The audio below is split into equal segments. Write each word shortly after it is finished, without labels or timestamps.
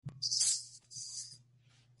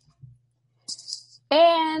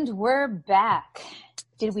And we're back.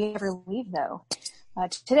 Did we ever leave, though?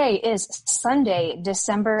 Today is Sunday,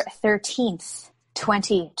 December 13th,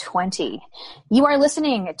 2020. You are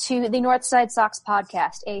listening to the Northside Sox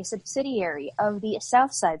Podcast, a subsidiary of the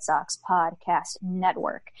Southside Sox Podcast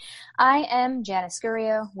Network. I am Janice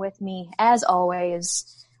Scurio. With me, as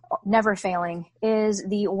always, never failing, is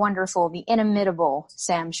the wonderful, the inimitable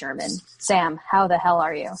Sam Sherman. Sam, how the hell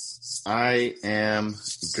are you? I am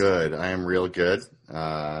good. I am real good.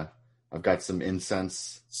 I've got some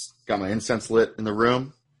incense, got my incense lit in the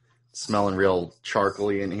room, smelling real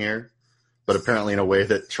charcoaly in here, but apparently in a way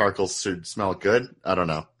that charcoal should smell good. I don't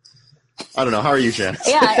know. How are you, Janice?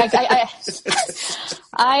 Yeah,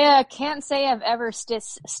 I can't say I've ever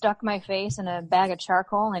stuck my face in a bag of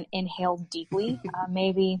charcoal and inhaled deeply.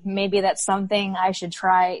 Maybe that's something I should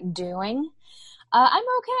try doing. I'm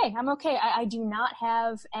okay. I do not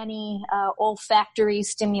have any olfactory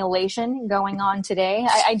stimulation going on today.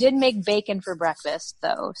 I did make bacon for breakfast,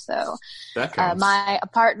 though, so my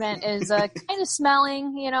apartment is kind of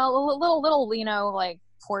smelling, little, like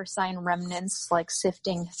porcine remnants, like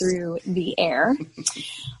sifting through the air.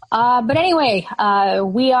 But anyway,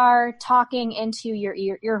 we are talking into your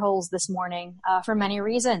ear holes this morning for many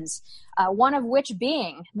reasons. One of which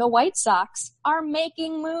being the White Sox are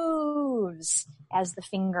making moves as the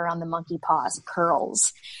finger on the monkey paws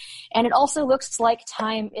curls. And it also looks like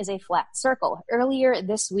time is a flat circle. Earlier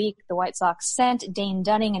this week, the White Sox sent Dane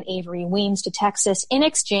Dunning and Avery Weems to Texas in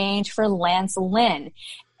exchange for Lance Lynn.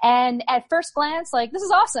 And at first glance, this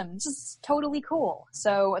is awesome. This is totally cool.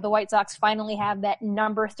 So the White Sox finally have that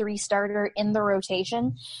number 3 starter in the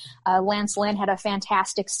rotation. Lance Lynn had a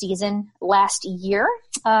fantastic season last year.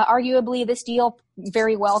 Arguably, this deal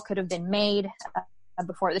very well could have been made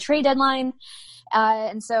before the trade deadline.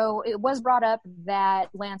 And so it was brought up that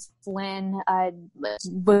Lance Lynn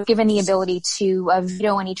was given the ability to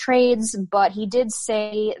veto any trades, but he did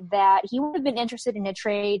say that he would have been interested in a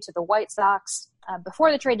trade to the White Sox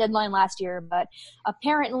before the trade deadline last year, but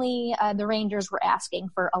apparently the Rangers were asking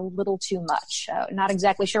for a little too much. Not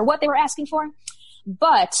exactly sure what they were asking for,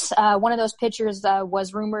 but one of those pitchers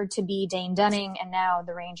was rumored to be Dane Dunning, and now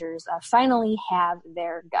the Rangers finally have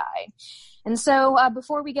their guy. And so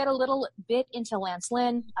before we get a little bit into Lance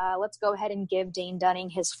Lynn, let's go ahead and give Dane Dunning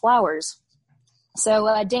his flowers.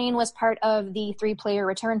 So Dane was part of the 3-player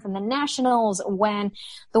return from the Nationals when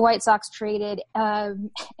the White Sox traded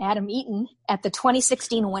Adam Eaton at the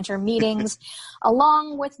 2016 winter meetings,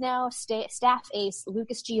 along with now staff ace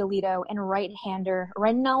Lucas Giolito and right-hander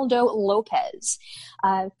Reynaldo Lopez.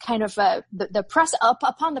 The press up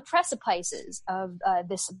upon the precipices of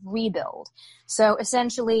this rebuild. So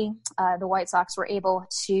essentially, the White Sox were able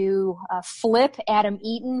to flip Adam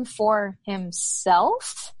Eaton for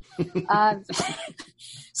himself.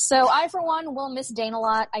 So I, for one, will miss Dane a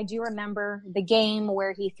lot. I do remember the game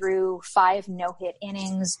where he threw 5 no-hit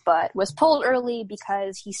innings, but was pulled early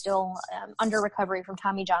because he's still under recovery from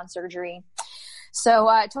Tommy John surgery. So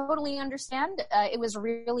I totally understand. It was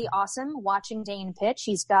really awesome watching Dane pitch.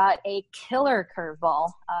 He's got a killer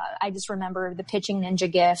curveball. I just remember the pitching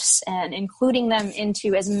ninja gifs and including them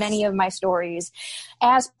into as many of my stories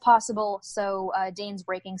as possible. So Dane's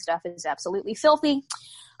breaking stuff is absolutely filthy.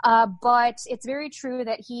 But it's very true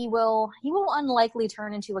that he will unlikely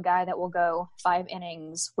turn into a guy that will go 5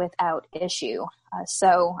 innings without issue.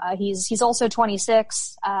 So he's also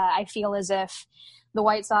 26. I feel as if the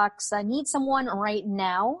White Sox need someone right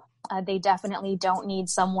now. They definitely don't need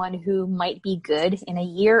someone who might be good in a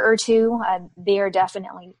year or two. They are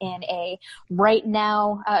definitely in a right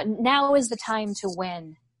now, now is the time to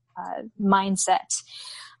win mindset,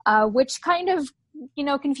 which kind of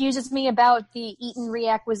confuses me about the Eaton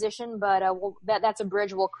reacquisition, but that's a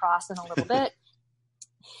bridge we'll cross in a little bit.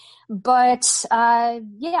 But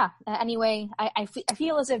anyway, I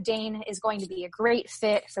feel as if Dane is going to be a great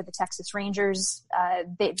fit for the Texas Rangers.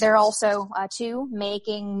 They're also too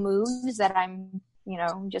making moves that I'm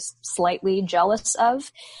just slightly jealous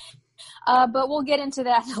of. But we'll get into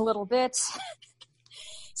that in a little bit.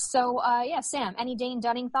 So Sam, any Dane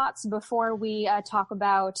Dunning thoughts before we talk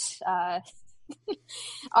about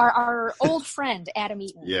our old friend Adam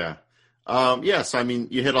Eaton? Yeah. So I mean,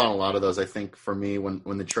 you hit on a lot of those. I think for me,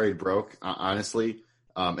 when the trade broke, honestly,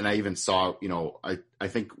 and I even saw, I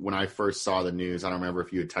think when I first saw the news, I don't remember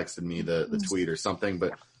if you had texted me the tweet or something,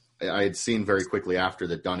 but I had seen very quickly after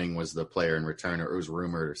that Dunning was the player in return, or it was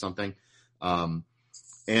rumored or something.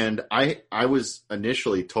 And I was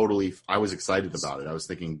initially I was excited about it. I was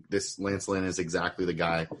thinking this Lance Lynn is exactly the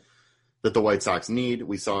guy that the White Sox need.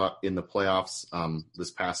 We saw in the playoffs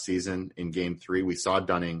this past season in Game 3, we saw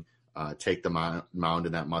Dunning take the mound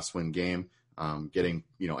in that must-win game.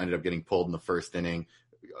 ended up getting pulled in the first inning.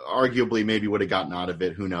 Arguably, maybe would have gotten out of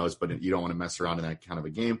it. Who knows? But you don't want to mess around in that kind of a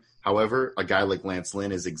game. However, a guy like Lance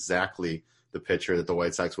Lynn is exactly the pitcher that the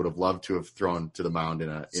White Sox would have loved to have thrown to the mound in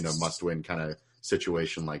a must-win kind of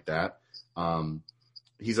situation like that.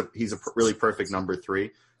 He's a really perfect number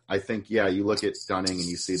 3. I think, you look at Dunning and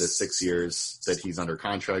you see the 6 years that he's under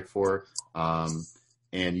contract for,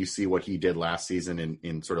 and you see what he did last season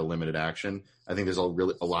in sort of limited action. I think there's a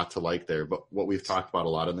lot to like there. But what we've talked about a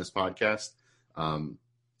lot on this podcast,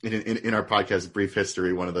 in our podcast Brief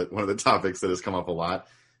History, one of the topics that has come up a lot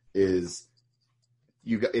is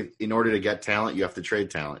in order to get talent, you have to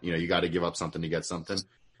trade talent. You got to give up something to get something.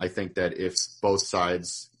 I think that if both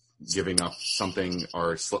sides giving up something,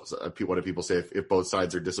 or what do people say? If both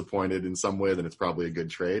sides are disappointed in some way, then it's probably a good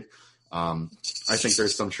trade. I think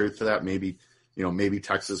there's some truth to that. Maybe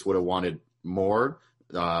Texas would have wanted more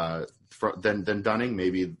than Dunning.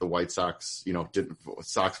 Maybe the White Sox,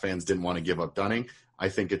 Sox fans didn't want to give up Dunning. I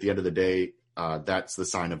think at the end of the day, that's the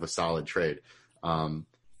sign of a solid trade. I'm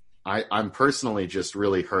personally just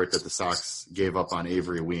really hurt that the Sox gave up on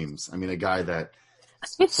Avery Weems. I mean, a guy that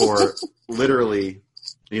for literally,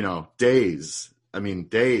 days. I mean,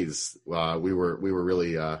 days. We were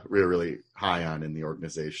really high on in the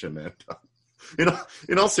organization, and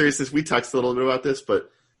in all seriousness, we texted a little bit about this, but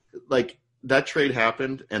like that trade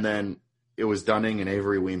happened, and then it was Dunning and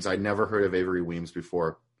Avery Weems. I'd never heard of Avery Weems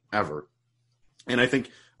before, ever, and I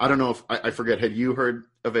don't know if I forget. Had you heard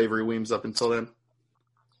of Avery Weems up until then?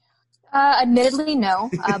 Admittedly, no,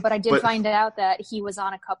 but I did find out that he was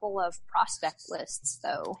on a couple of prospect lists,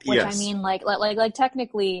 though. Which yes. I mean, like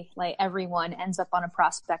technically, like everyone ends up on a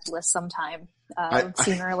prospect list sometime,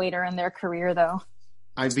 sooner or later in their career, though.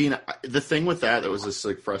 I mean, the thing with that was just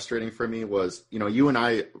like frustrating for me was, you and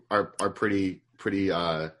I are pretty,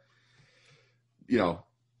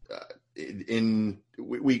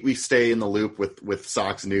 we stay in the loop with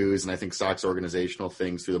Sox news, and I think Sox organizational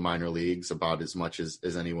things through the minor leagues about as much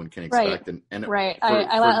as anyone can expect. Right. And right.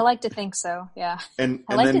 I like to think so. Yeah. I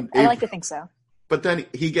like to think so. But then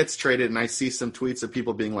he gets traded, and I see some tweets of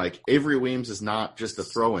people being like, Avery Weems is not just a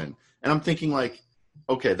throw-in. And I'm thinking like,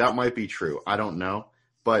 okay, that might be true. I don't know.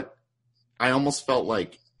 But I almost felt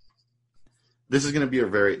like this is going to be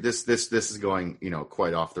this is going,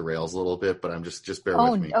 quite off the rails a little bit, but I'm just bear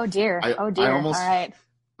with me. Oh dear. All right.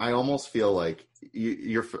 I almost feel like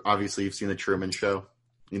you're obviously you've seen the Truman Show,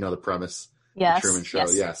 the premise. Yes. The Truman Show.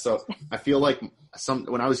 Yes. Yeah. So I feel like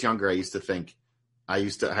when I was younger, I thought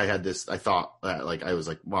that like, I was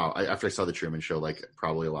like, wow, after I saw the Truman Show, like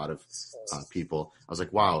probably a lot of people, I was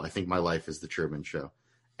like, wow, I think my life is the Truman Show.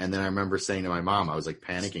 And then I remember saying to my mom, I was like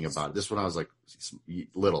panicking about it. This when I was like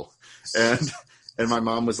little, and my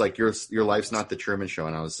mom was like, "Your life's not the Truman Show,"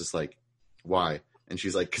 and I was just like, "Why?" And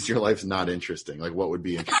she's like, "Because your life's not interesting. Like, what would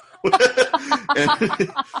be?"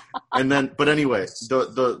 and then, but anyway,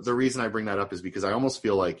 the reason I bring that up is because I almost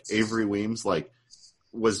feel like Avery Weems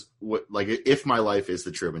if my life is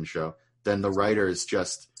the Truman Show, then the writers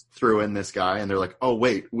just threw in this guy, and they're like, "Oh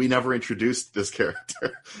wait, we never introduced this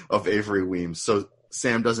character of Avery Weems, so."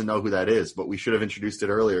 Sam doesn't know who that is, but we should have introduced it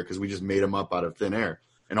earlier because we just made him up out of thin air.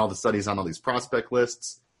 And all the studies on all these prospect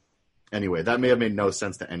lists. Anyway, that may have made no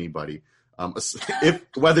sense to anybody,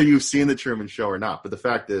 whether you've seen the Truman Show or not. But the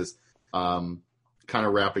fact is, kind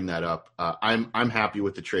of wrapping that up, I'm happy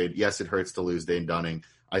with the trade. Yes, it hurts to lose Dane Dunning.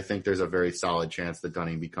 I think there's a very solid chance that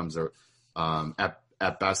Dunning becomes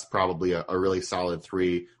at best probably a really solid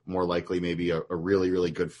 3, more likely maybe a really,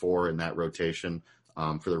 really good 4 in that rotation.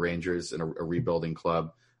 For the Rangers and a rebuilding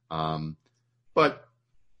club. But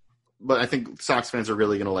I think Sox fans are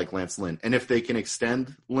really going to like Lance Lynn. And if they can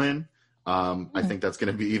extend Lynn, I think that's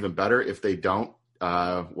going to be even better. If they don't,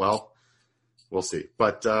 well, we'll see.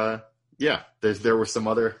 But there were some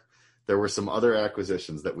other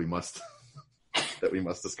acquisitions that we must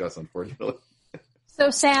discuss, unfortunately. So,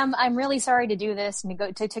 Sam, I'm really sorry to do this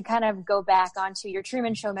and to kind of go back onto your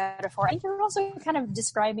Truman Show metaphor. I think you're also kind of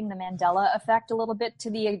describing the Mandela effect a little bit to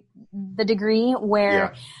the degree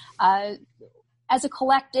where, as a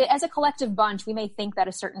collective bunch, we may think that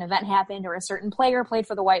a certain event happened or a certain player played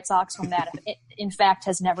for the White Sox when that, in fact,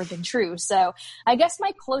 has never been true. So, I guess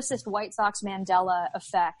my closest White Sox Mandela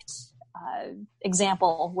effect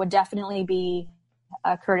example would definitely be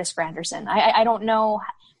Curtis Granderson. I don't know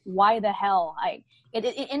why the hell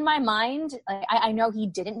in my mind, I know he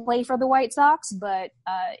didn't play for the White Sox, but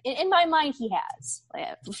in my mind he has.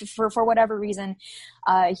 For whatever reason,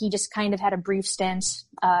 he just kind of had a brief stint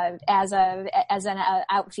as an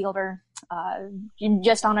outfielder,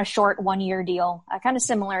 just on a short 1-year deal, kind of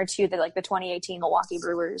similar to the 2018 Milwaukee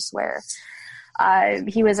Brewers, where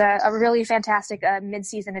He was a really fantastic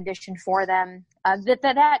midseason addition for them.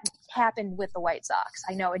 That happened with the White Sox.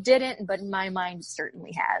 I know it didn't, but in my mind, it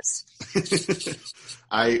certainly has.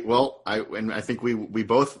 I think we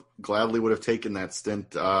both gladly would have taken that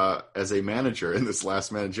stint as a manager in this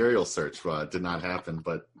last managerial search. It did not happen,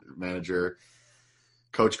 but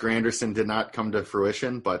Coach Granderson did not come to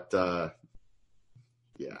fruition. But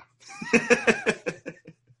yeah.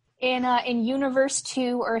 In Universe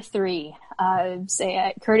 2 or 3,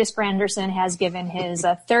 Curtis Granderson has given his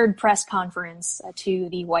third press conference to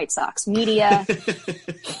the White Sox media.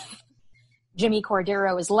 Jimmy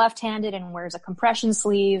Cordero is left-handed and wears a compression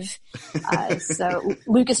sleeve. So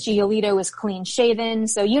Lucas Giolito is clean-shaven.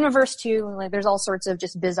 So Universe 2, there's all sorts of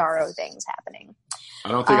just bizarro things happening. I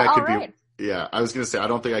don't think I could be. Yeah, I was going to say I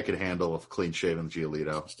don't think I could handle a clean-shaven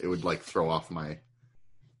Giolito. It would throw off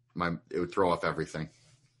it would throw off everything.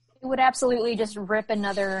 It would absolutely just rip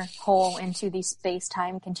another hole into the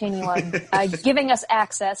space-time continuum, giving us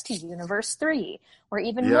access to Universe 3, where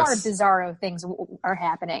even more bizarro things are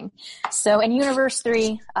happening. So in Universe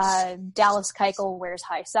 3, Dallas Keuchel wears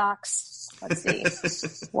high socks. Let's see.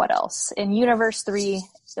 What else? In Universe 3,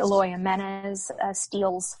 Eloy Jimenez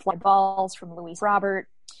steals fly balls from Luis Robert.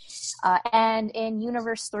 And in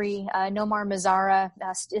Universe 3, Nomar Mazara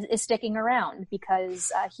is sticking around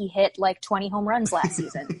because he hit 20 home runs last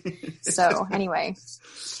season. So anyway,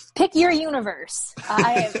 pick your universe.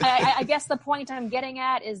 I guess the point I'm getting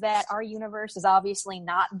at is that our universe is obviously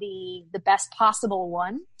not the best possible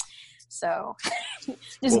one. So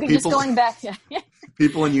just going back.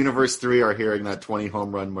 People in Universe 3 are hearing that 20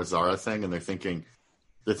 home run Mazara thing, and they're thinking,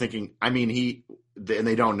 I mean, and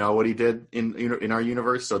they don't know what he did in our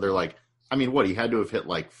universe, so they're like, I mean, he had to have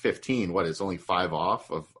hit 15. It's only 5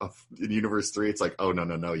 off of in Universe 3. It's like, oh,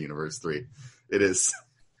 no, Universe 3. It is.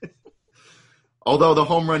 Although the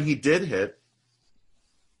home run he did hit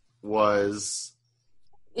was...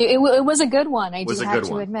 It was a good one, I do have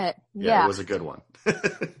to admit. Yeah, it was a good one.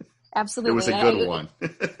 Absolutely. It was a good one.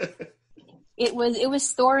 It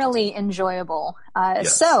was thoroughly enjoyable.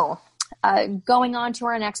 Yes. So, going on to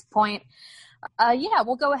our next point,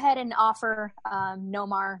 we'll go ahead and offer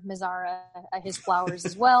Nomar Mazara his flowers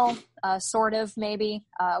as well. Sort of, maybe.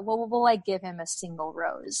 We'll give him a single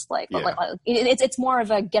rose. It's more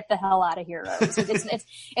of a get the hell out of here rose.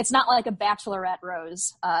 It's not like a bachelorette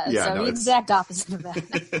rose. The exact opposite of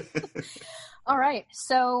that. All right.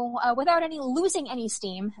 So without losing any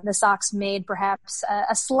steam, the Sox made perhaps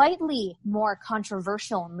a slightly more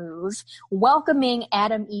controversial move, welcoming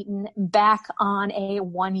Adam Eaton back on a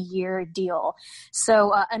 1-year deal.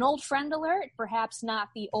 So an old friend alert, perhaps not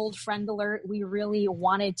the old friend alert we really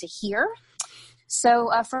wanted to hear.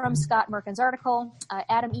 So from Scott Merkin's article,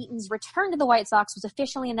 Adam Eaton's return to the White Sox was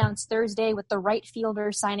officially announced Thursday with the right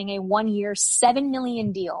fielder signing a 1-year, $7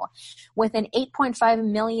 million deal with an $8.5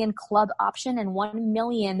 million club option and $1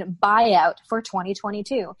 million buyout for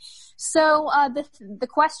 2022. So the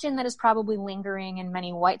question that is probably lingering in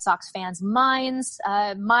many White Sox fans' minds,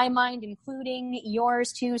 my mind including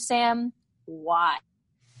yours too, Sam, why?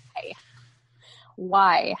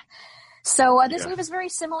 So this move is very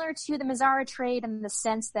similar to the Mazara trade in the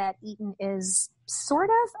sense that Eaton is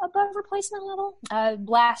sort of above replacement level.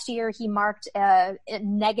 Last year he marked a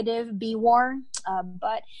negative B WAR,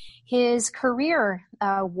 but his career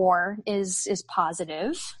WAR is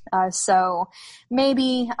positive. So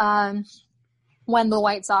maybe when the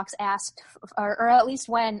White Sox asked, or at least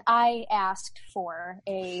when I asked for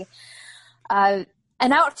an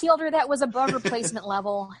outfielder that was above replacement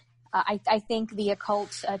level, I think the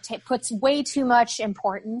occult puts way too much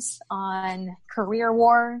importance on career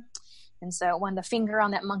WAR. And so when the finger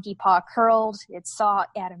on that monkey paw curled, it saw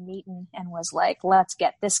Adam Eaton and was like, let's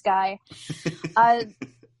get this guy.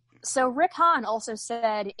 So Rick Hahn also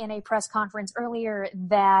said in a press conference earlier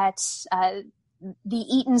that the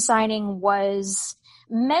Eaton signing was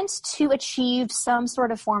meant to achieve some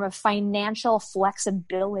sort of form of financial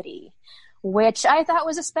flexibility, which I thought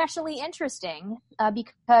was especially interesting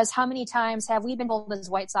because how many times have we been told as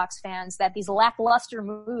White Sox fans that these lackluster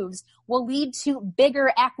moves will lead to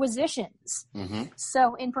bigger acquisitions? Mm-hmm.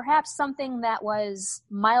 So in perhaps something that was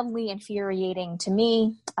mildly infuriating to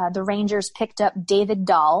me, the Rangers picked up David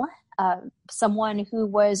Dahl, someone who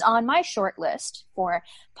was on my short list for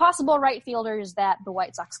possible right fielders that the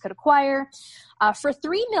White Sox could acquire for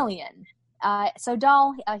 $3 million. So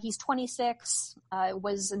Dahl, he's 26,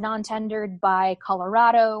 was non-tendered by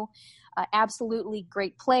Colorado, absolutely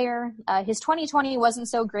great player. His 2020 wasn't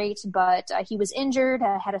so great, but he was injured,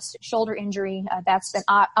 had a shoulder injury that's been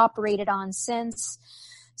operated on since.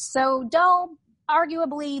 So Dahl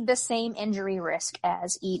arguably the same injury risk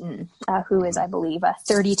as Eaton, who is, I believe,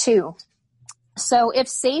 32. So if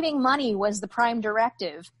saving money was the prime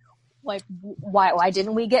directive, like why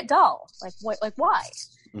didn't we get Dahl? Why?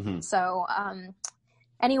 Mm-hmm. So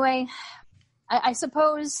anyway, I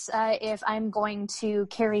suppose if I'm going to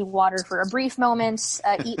carry water for a brief moment,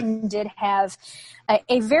 Eaton did have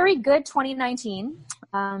a very good 2019.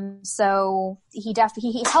 So he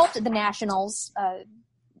helped the Nationals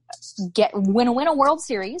win a World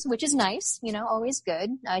Series, which is nice, always good.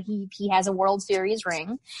 He has a World Series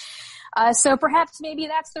ring. So perhaps maybe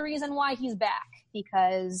that's the reason why he's back,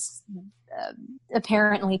 because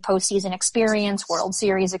apparently postseason experience, World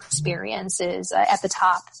Series experience is at the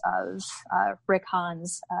top of Rick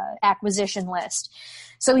Hahn's acquisition list.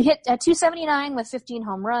 So he hit 279 with 15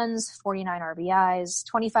 home runs, 49 RBIs,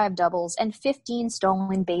 25 doubles, and 15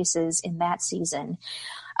 stolen bases in that season.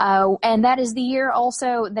 And that is the year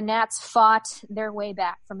also the Nats fought their way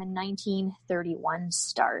back from a 1931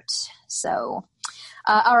 start. So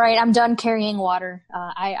all right, I'm done carrying water.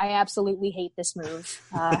 I absolutely hate this move.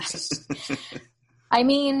 I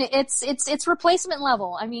mean, it's replacement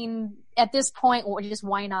level. I mean, at this point,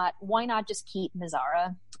 why not just keep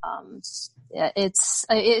Mazara?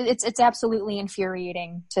 It's absolutely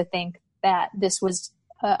infuriating to think that this was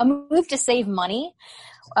a move to save money,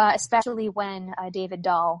 especially when David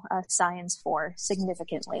Dahl signs for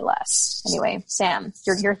significantly less. Anyway, Sam,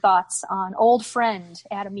 your thoughts on old friend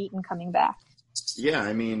Adam Eaton coming back? Yeah,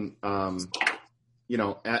 I mean, Adam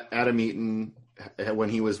Eaton, when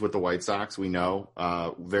he was with the White Sox, we know,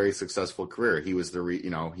 very successful career. He was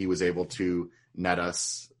he was able to net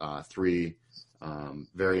us 3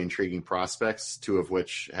 very intriguing prospects, 2 of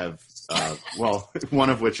which have, one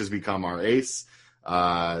of which has become our ace,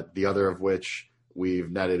 the other of which we've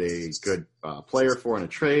netted a good player for in a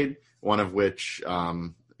trade, one of which,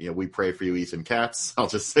 we pray for you, Ethan Katz. I'll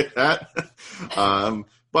just say that.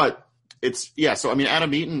 But so I mean,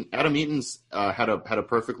 Adam Eaton's had a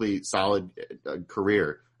perfectly solid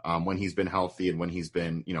career when he's been healthy and when he's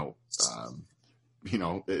been when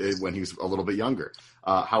he's a little bit younger.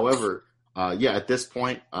 However, at this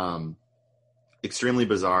point, extremely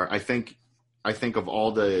bizarre. I think of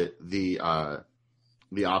all the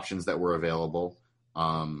options that were available,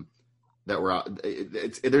 that were out.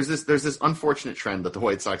 There's this unfortunate trend that the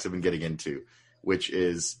White Sox have been getting into, which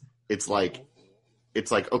is it's like,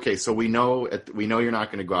 okay, so we know you're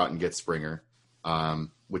not going to go out and get Springer,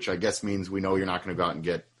 which I guess means we know you're not going to go out and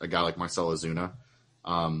get a guy like Marcell Ozuna.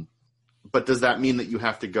 But does that mean that you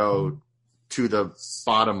have to go to the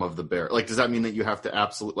bottom of the barrel? Like, does that mean that you have to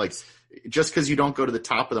just because you don't go to the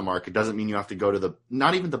top of the market doesn't mean you have to go to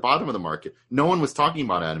not even the bottom of the market. No one was talking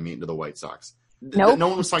about Adam Eaton to the White Sox. Nope. No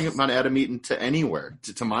one was talking about Adam Eaton to anywhere,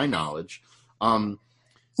 to my knowledge.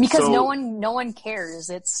 Because no one cares.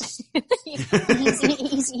 It's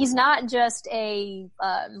he's not just a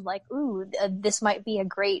this might be a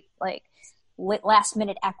great last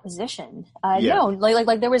minute acquisition.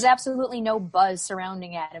 No, there was absolutely no buzz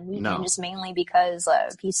surrounding Adam Eaton, just mainly because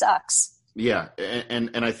he sucks. Yeah,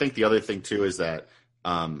 and I think the other thing too is that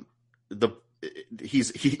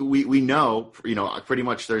we know, pretty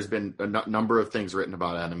much there's been a number of things written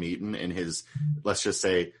about Adam Eaton and his, let's just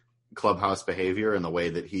say, clubhouse behavior and the way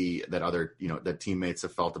that other that teammates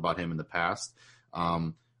have felt about him in the past.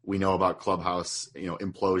 We know about clubhouse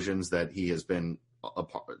implosions that he has been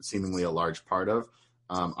seemingly a large part of.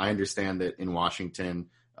 I understand that in Washington,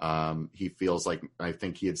 he feels like, I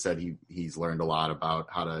think he had said he's learned a lot about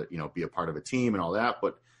how to be a part of a team and all that,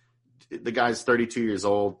 but the guy's 32 years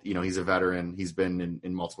old. He's a veteran. He's been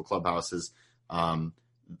in multiple clubhouses.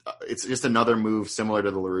 It's just another move similar to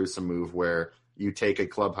the La Russa move, where you take a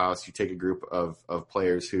clubhouse, you take a group of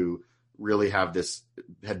players who really had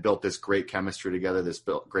built this great chemistry together, this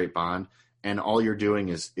great bond, and all you're doing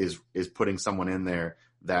is putting someone in there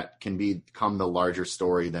that can become the larger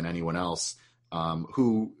story than anyone else,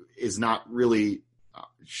 who is not really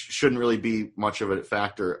shouldn't really be much of a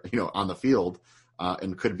factor, on the field,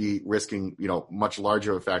 and could be risking, much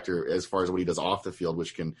larger of a factor as far as what he does off the field,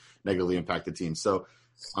 which can negatively impact the team. So,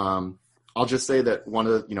 I'll just say that one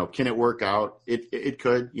of the, can it work out? It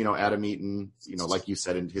could, Adam Eaton, like you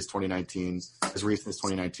said, in his 2019, as recent as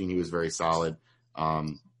 2019, he was very solid.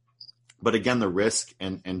 But again, the risk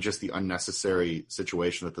and just the unnecessary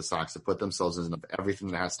situation that the Sox have put themselves in, of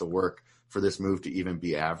everything that has to work for this move to even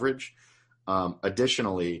be average.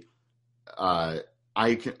 Additionally, I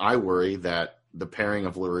worry that the pairing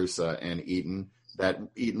of La Russa and Eaton, that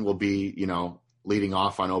Eaton will be, leading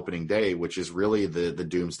off on opening day, which is really the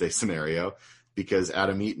doomsday scenario, because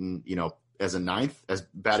Adam Eaton, as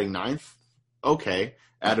batting ninth, okay.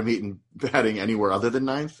 Adam Eaton batting anywhere other than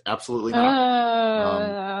ninth? Absolutely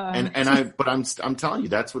not. I'm telling you,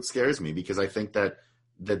 that's what scares me, because I think that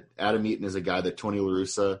Adam Eaton is a guy that Tony La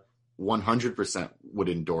Russa 100% would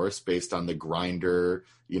endorse based on the grinder,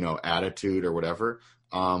 attitude or whatever.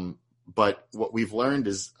 But what we've learned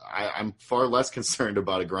is I'm far less concerned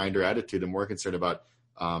about a grinder attitude and more concerned about,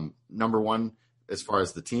 number one, as far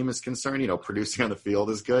as the team is concerned, producing on the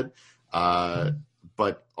field is good.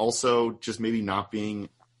 But also just maybe not being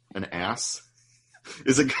an ass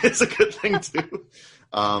is a good thing too.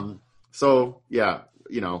 So yeah,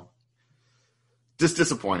 just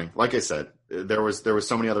disappointing. Like I said, there was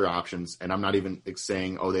so many other options, and I'm not even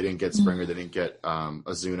saying, they didn't get Springer, they didn't get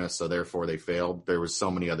Ozuna, so therefore they failed. There was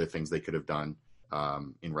so many other things they could have done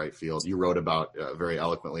in right field. You wrote about very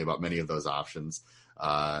eloquently about many of those options,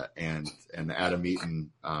 and Adam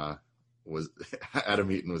Eaton was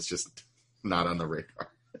just not on the radar.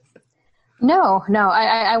 No,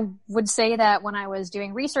 I would say that when I was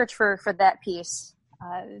doing research for that piece.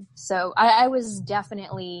 So I was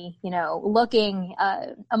definitely, looking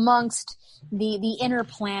amongst the inner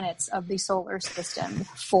planets of the solar system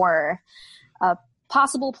for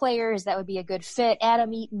possible players that would be a good fit.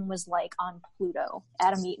 Adam Eaton was like on Pluto.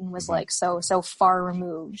 Adam Eaton was like so far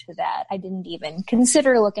removed that I didn't even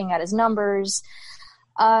consider looking at his numbers.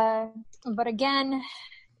 But again,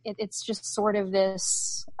 it's just sort of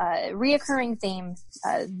this reoccurring theme,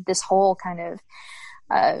 this whole kind of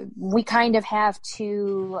we kind of have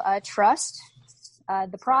to trust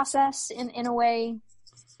the process in a way,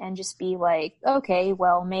 and just be like, okay,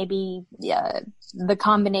 well, maybe the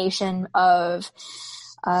combination of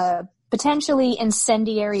potentially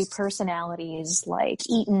incendiary personalities like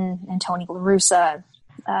Eaton and Tony La Russa,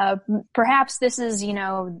 perhaps this is,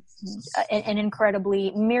 an incredibly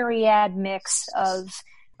myriad mix of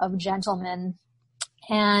gentlemen.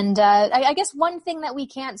 And I guess one thing that we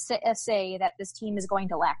can't say that this team is going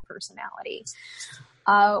to lack personality.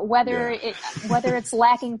 Whether it's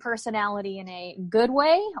lacking personality in a good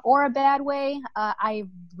way or a bad way, I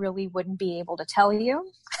really wouldn't be able to tell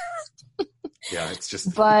you. Yeah, it's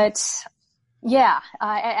just. But yeah,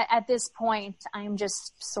 at this point, I'm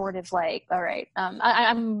just sort of like, all right,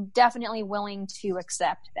 I'm definitely willing to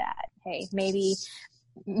accept that. Hey, maybe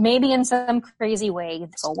in some crazy way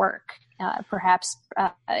this will work. Perhaps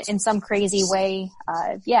in some crazy way,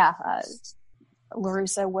 La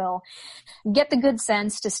Russa will get the good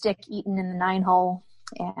sense to stick Eaton in the 9-hole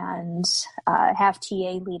and have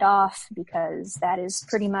TA lead off, because that is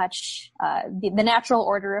pretty much the natural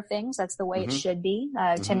order of things. That's the way it should be.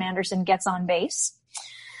 Tim Anderson gets on base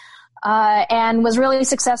and was really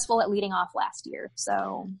successful at leading off last year.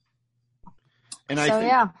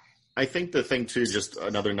 I think the thing too, just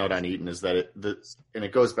another note on Eaton, is that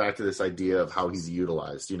it goes back to this idea of how he's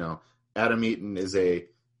utilized. Adam Eaton is a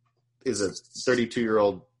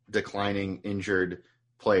 32-year-old declining injured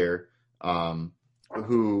player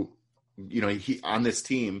who, he on this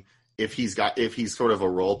team, if he's sort of a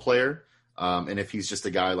role player, and if he's just a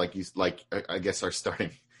guy like I guess our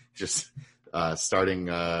starting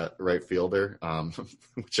right fielder,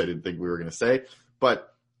 which I didn't think we were going to say, but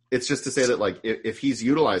it's just to say that, if he's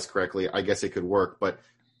utilized correctly, I guess it could work. But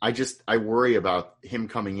I worry about him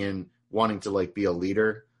coming in wanting to be a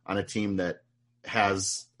leader on a team that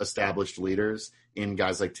has established leaders in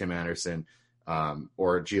guys like Tim Anderson,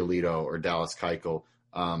 or Giolito or Dallas Keuchel.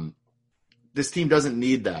 This team doesn't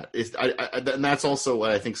need that. And that's also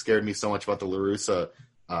what I think scared me so much about the La Russa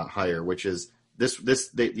hire, which is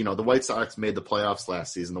the White Sox made the playoffs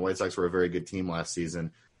last season. The White Sox were a very good team last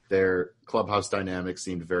season. Their clubhouse dynamic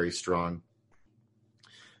seemed very strong.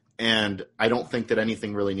 And I don't think that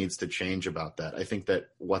anything really needs to change about that. I think that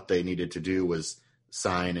what they needed to do was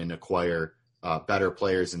sign and acquire better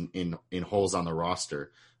players in holes on the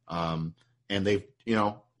roster. And they've,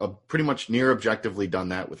 pretty much near objectively done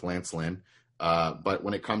that with Lance Lynn. But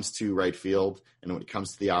when it comes to right field and when it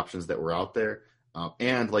comes to the options that were out there,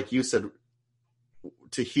 and like you said,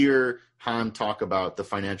 to hear Han talk about the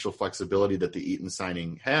financial flexibility that the Eaton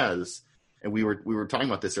signing has, and we were talking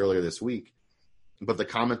about this earlier this week, but the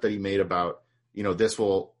comment that he made about, this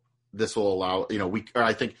will allow,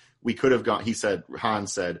 I think we could have gone, Han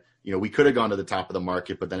said, we could have gone to the top of the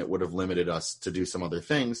market, but then it would have limited us to do some other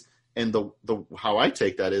things. And the how I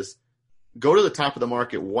take that is, go to the top of the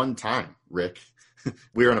market one time, Rick.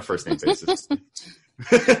 We're on a first name basis.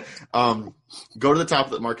 Go to the top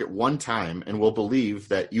of the market one time, and we'll believe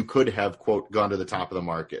that you could have, quote, gone to the top of the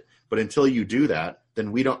market. But until you do that,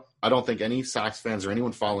 then I don't think any Sox fans or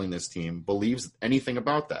anyone following this team believes anything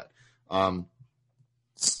about that. Do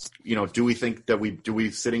we think that do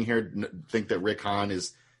we sitting here think that Rick Hahn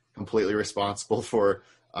is completely responsible for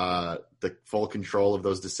the full control of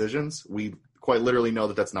those decisions. We quite literally know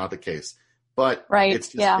that that's not the case. But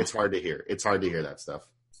it's hard to hear. It's hard to hear that stuff.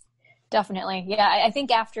 Definitely. Yeah, I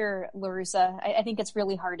think after La Russa, I think it's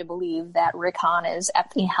really hard to believe that Rick Hahn is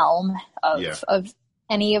at the helm of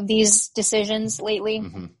any of these decisions lately.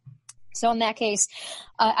 Mm-hmm. So in that case,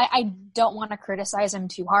 I don't want to criticize him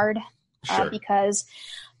too hard because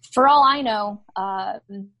for all I know,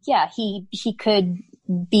 he could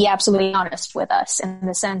be absolutely honest with us in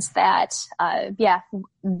the sense that,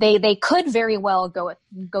 they could very well go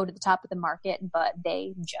to the top of the market, but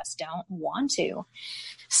they just don't want to.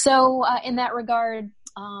 So, in that regard,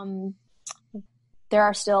 there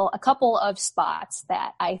are still a couple of spots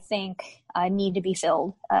that I think need to be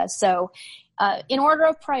filled. In order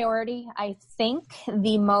of priority, I think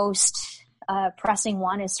the most pressing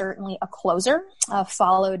one is certainly a closer,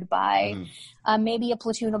 followed by maybe a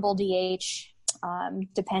platoonable DH.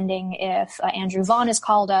 Depending if Andrew Vaughn is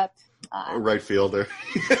called up. Right fielder.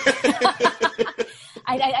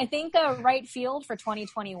 I think right field for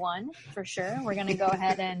 2021 for sure. We're going to go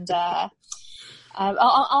ahead and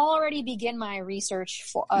I'll already begin my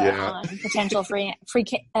research on potential free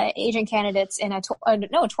agent candidates in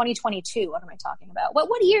 2022. What am I talking about?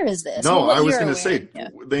 What year is this? No, I was going to say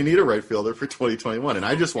they need a right fielder for 2021, and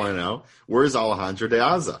I just want to know, where's Alejandro De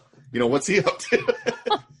Aza? What's he up to?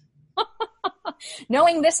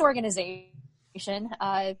 Knowing this organization,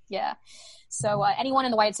 So anyone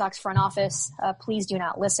in the White Sox front office, please do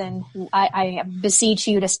not listen. I beseech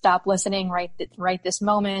you to stop listening right this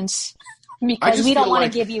moment because we don't want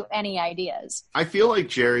to give you any ideas. I feel like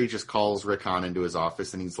Jerry just calls Rick Hahn into his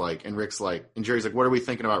office and Jerry's like, what are we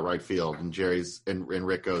thinking about right field? And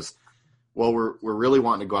Rick goes, well, we're really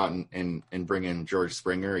wanting to go out and bring in George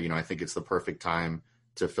Springer. I think it's the perfect time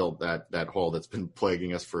to fill that hole that's been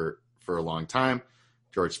plaguing us for a long time.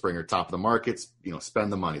 George Springer, top of the markets,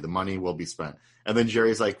 spend the money. The money will be spent. And then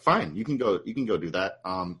Jerry's like, fine, you can go do that.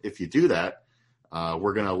 If you do that,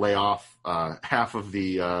 we're going to lay off half of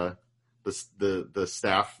the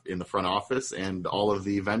staff in the front office and all of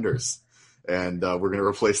the vendors. And we're going to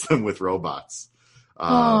replace them with robots.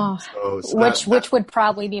 Which would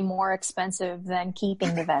probably be more expensive than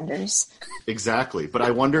keeping the vendors. Exactly. But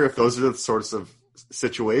I wonder if those are the sorts of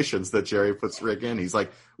situations that Jerry puts Rick in. He's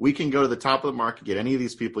like, we can go to the top of the market, get any of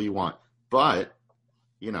these people you want, but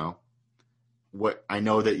what I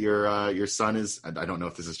know that your son is, I don't know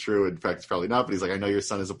if this is true, in fact it's probably not, but he's like, I know your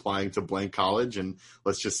son is applying to blank college, and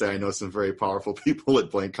let's just say I know some very powerful people at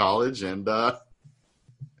blank college, and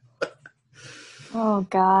oh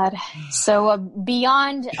God. So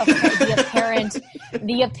beyond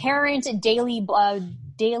the apparent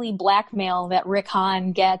daily blackmail that Rick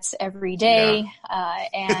Hahn gets every day.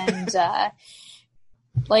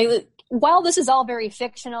 While this is all very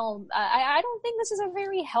fictional, I don't think this is a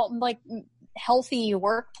very healthy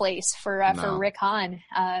workplace for Rick Hahn.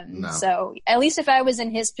 So at least if I was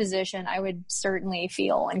in his position, I would certainly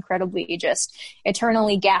feel incredibly just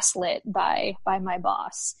eternally gaslit by my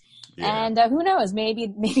boss. Yeah. And who knows,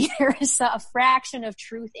 maybe there is a fraction of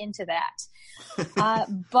truth into that.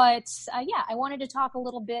 But I wanted to talk a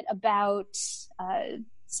little bit about,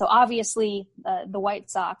 so obviously the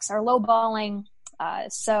White Sox are lowballing.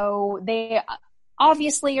 So they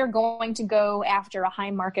obviously are going to go after a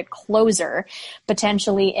high market closer,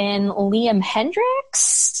 potentially in Liam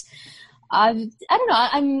Hendriks. I don't know.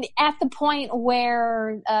 I'm at the point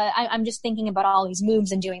where I'm just thinking about all these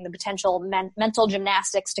moves and doing the potential mental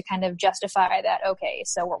gymnastics to kind of justify that. Okay,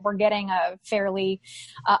 so we're getting a fairly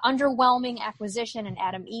underwhelming acquisition in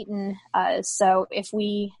Adam Eaton. So if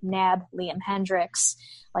we nab Liam Hendriks,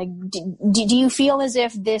 do you feel as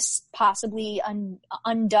if this possibly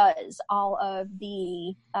undoes all of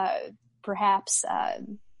the perhaps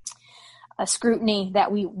scrutiny that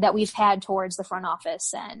we've had towards the front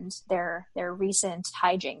office and their recent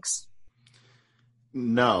hijinks?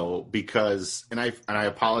 No, because and I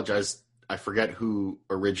apologize. I forget who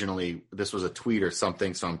originally, this was a tweet or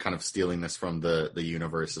something, so I'm kind of stealing this from the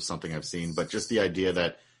universe of something I've seen. But just the idea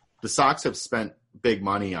that the Sox have spent big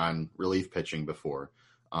money on relief pitching before.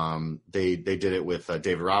 They did it with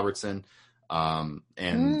David Robertson, and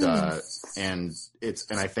I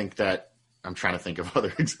think that. I'm trying to think of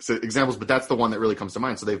other examples, but that's the one that really comes to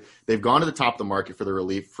mind. So they've gone to the top of the market for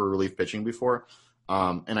relief pitching before,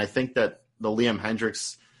 and I think that the Liam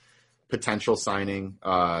Hendriks potential signing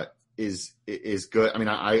is good. I mean,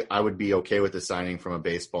 I would be okay with the signing from a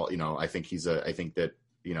baseball. I think that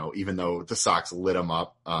even though the Sox lit him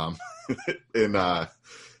up in the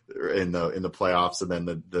playoffs, and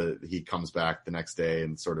then he comes back the next day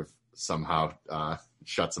and sort of somehow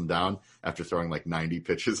shuts him down after throwing like 90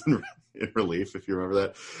 pitches in relief, if you remember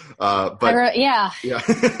that. But yeah.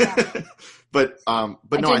 but I no,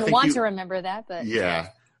 didn't I think want to remember that, but yeah,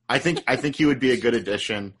 I think he would be a good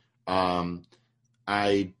addition.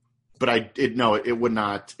 It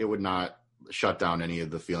would not shut down any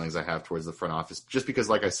of the feelings I have towards the front office, just because,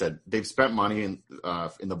 like I said, they've spent money in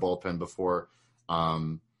the bullpen before.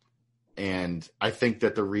 And I think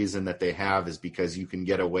that the reason that they have is because you can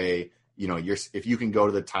get away, if you can go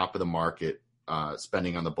to the top of the market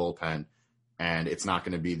spending on the bullpen, and it's not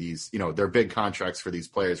going to be these, they're big contracts for these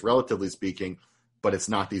players, relatively speaking, but it's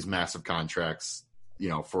not these massive contracts,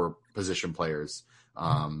 for position players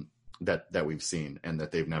that we've seen and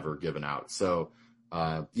that they've never given out. So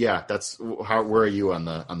that's where are you on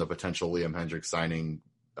the potential Liam Hendriks signing,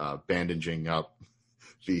 bandaging up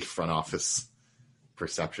the front office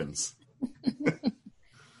perceptions?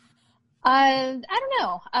 I don't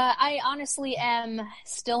know. I honestly am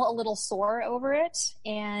still a little sore over it.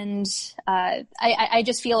 And I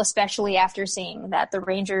just feel, especially after seeing that the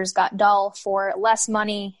Rangers got Dahl for less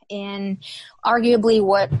money in arguably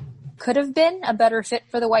what could have been a better fit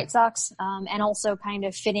for the White Sox, and also kind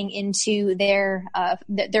of fitting into their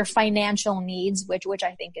financial needs, which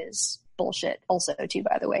I think is bullshit also too,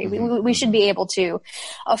 by the way. Mm-hmm. We should be able to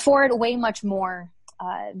afford way much more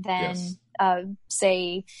than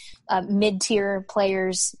say mid-tier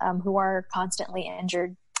players who are constantly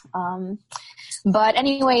injured. But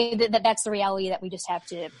anyway, that's the reality that we just have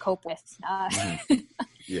to cope with.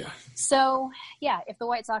 Yeah. So, if the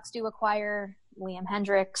White Sox do acquire Liam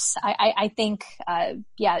Hendriks, I think,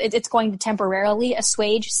 it's going to temporarily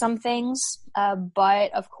assuage some things.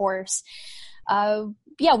 But of course,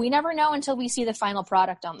 we never know until we see the final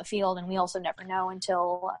product on the field, and we also never know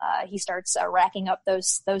until he starts racking up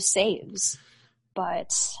those saves.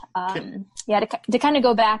 But to kind of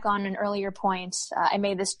go back on an earlier point, I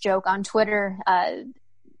made this joke on Twitter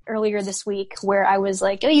earlier this week where I was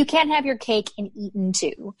like, "Oh, you can't have your cake and eat it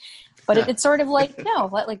too." But it's sort of like, no,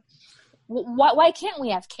 like why can't we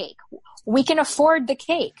have cake? We can afford the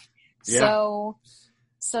cake. Yeah. So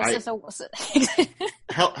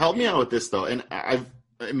help me out with this though, and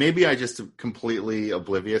maybe I just am completely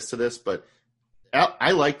oblivious to this, but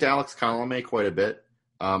I liked Alex Colomé quite a bit.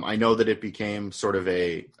 I know that it became sort of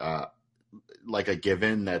a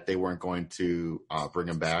given that they weren't going to bring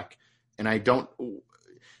him back, and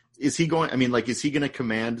is he going to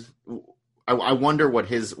command? I wonder what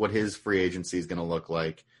his free agency is going to look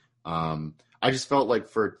like. I just felt like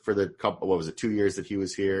for the couple, 2 years that he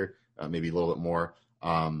was here, maybe a little bit more,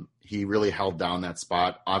 he really held down that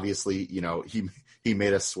spot. Obviously, he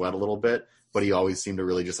made us sweat a little bit, but he always seemed to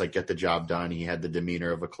really just get the job done. He had the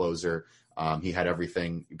demeanor of a closer. He had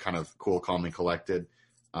everything kind of cool, calm, and collected.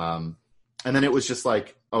 And then it was just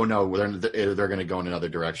like, oh no, they're going to go in another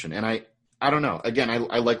direction. And I don't know. Again,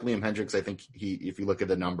 I like Liam Hendriks. I think if you look at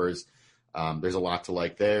the numbers, there's a lot to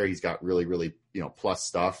like there. He's got really, really, plus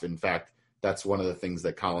stuff. In fact, that's one of the things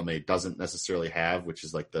that Colomé doesn't necessarily have, which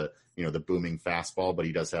is like the booming fastball, but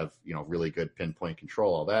he does have, really good pinpoint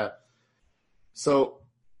control, all that. So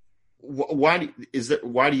why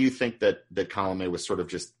do you think that Colomé was sort of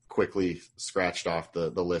just quickly scratched off the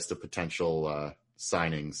list of potential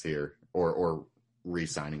signings here, or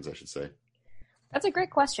re-signings, I should say? That's a great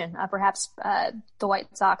question. Perhaps the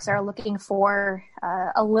White Sox are looking for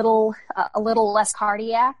a little less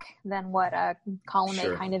cardiac than what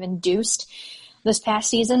Colomé kind of induced this past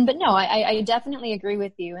season. But no, I definitely agree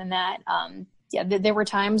with you in that. There were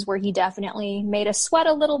times where he definitely made us sweat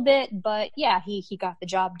a little bit, but he got the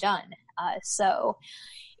job done. So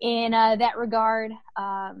in that regard,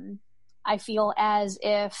 I feel as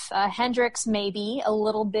if Hendriks may be a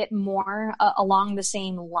little bit more along the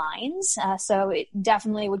same lines. So it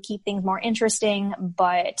definitely would keep things more interesting.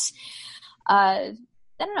 But I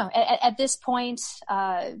don't know. At this point,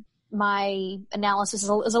 my analysis is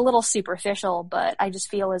a little superficial, but I just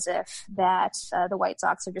feel as if that the White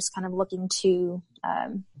Sox are just kind of looking to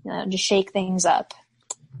just shake things up.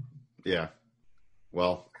 Yeah.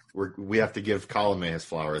 Well, we have to give Colomé his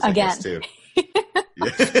flowers, again. I guess, too.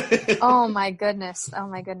 Oh my goodness.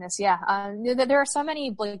 Yeah. There are so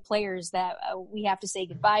many players that we have to say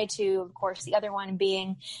goodbye to. Of course, the other one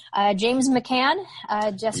being James McCann,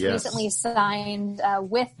 recently signed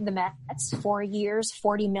with the Mets, 4 years,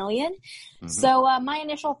 $40 million. Mm-hmm. So my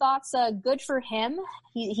initial thoughts, good for him.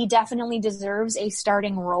 He definitely deserves a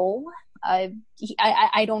starting role.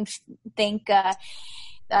 I don't think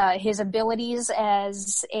his abilities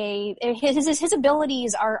his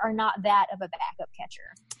abilities are not that of a backup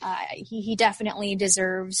catcher. He definitely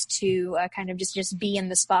deserves to kind of just be in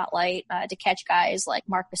the spotlight to catch guys like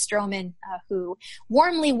Marcus Stroman, who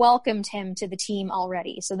warmly welcomed him to the team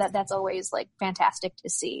already. So that's always like fantastic to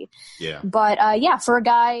see. Yeah. But for a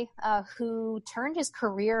guy who turned his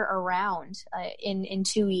career around in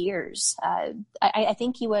 2 years, I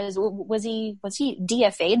think he was he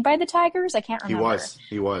DFA'd by the Tigers? I can't remember.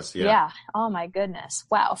 He was. Yeah. Yeah. Oh my goodness.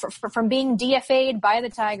 Wow. From being DFA'd by the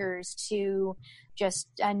Tigers to just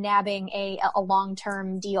nabbing a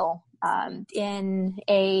long-term deal in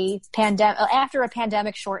a after a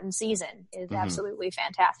pandemic shortened season is absolutely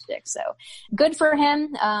fantastic. So good for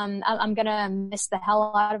him. I'm going to miss the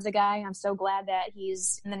hell out of the guy. I'm so glad that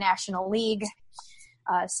he's in the National League.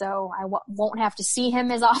 So I won't have to see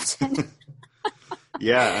him as often.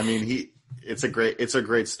 Yeah. I mean, it's a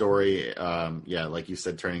great story. Like you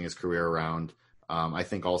said, turning his career around. I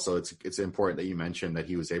think also it's important that you mentioned that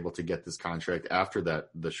he was able to get this contract after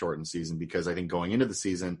the shortened season, because I think going into the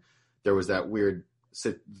season, there was that weird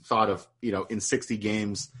thought of, in 60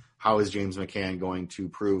 games, how is James McCann going to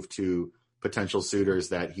prove to potential suitors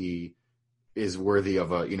that he is worthy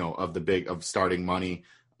of of starting money,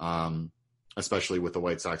 especially with the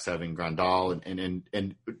White Sox having Grandal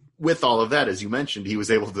and with all of that, as you mentioned, he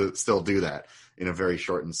was able to still do that in a very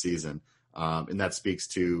shortened season. And that speaks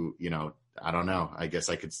to, I don't know. I guess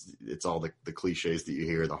it's all the cliches that you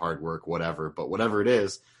hear, the hard work, whatever. But whatever it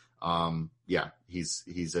is,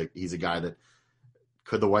 he's a guy that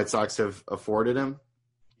could the White Sox have afforded him?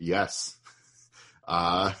 Yes.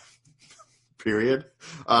 Period.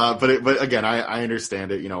 But again, I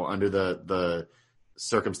understand it. Under the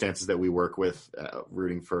circumstances that we work with,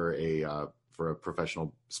 rooting for a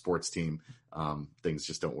professional sports team, things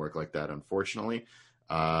just don't work like that, unfortunately.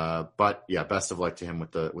 But yeah, best of luck to him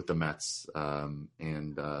with the Mets.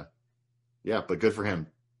 But good for him.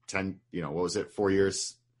 10, what was it? 4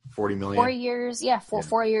 years, 40 million? 4 years. Yeah.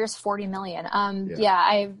 4 years, 40 million.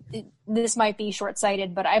 This might be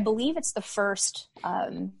short-sighted, but I believe it's the first,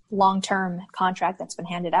 long-term contract that's been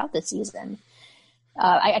handed out this season.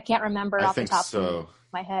 I can't remember off the top of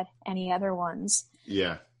my head any other ones.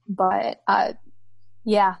 Yeah. But,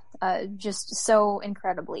 just so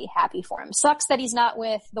incredibly happy for him. Sucks that he's not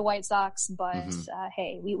with the White Sox, but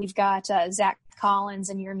hey, we've got Zach Collins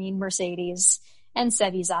and Yermin Mercedes and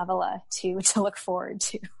Seby Zavala to look forward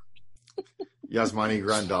to. Yasmani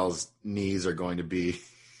Grandal's knees are going to be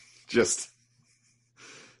just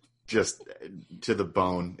to the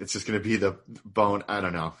bone. It's just going to be the bone. I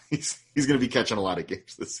don't know. He's going to be catching a lot of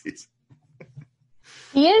games this season.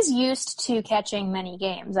 He is used to catching many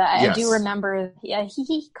games. I do remember. Yeah,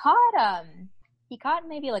 he caught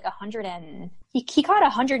maybe like 100 and he caught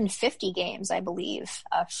 150 games, I believe,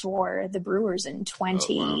 for the Brewers in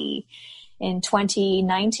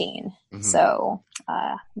 2019. Mm-hmm. So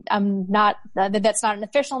I'm not. That's not an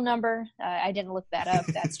official number. I didn't look that up.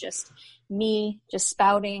 That's just me just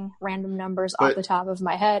spouting random numbers off the top of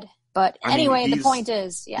my head. But anyway, the point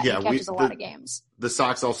is, he catches a lot of games. The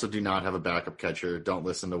Sox also do not have a backup catcher. Don't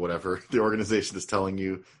listen to whatever the organization is telling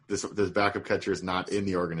you. This backup catcher is not in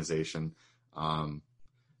the organization. I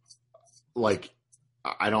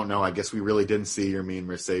don't know. I guess we really didn't see Yermin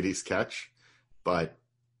Mercedes catch, but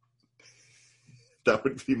that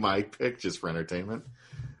would be my pick just for entertainment.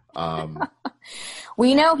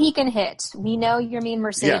 We know he can hit. We know Yermin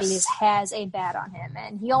Mercedes has a bat on him,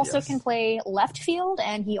 and he also can play left field,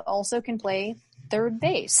 and he also can play third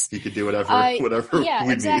base. He could do whatever. Yeah,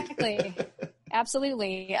 we exactly. Need.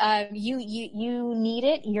 Absolutely. You need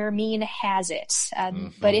it. Yermin has it.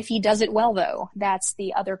 But if he does it well, though, that's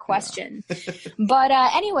the other question. Yeah. But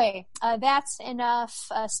anyway, that's enough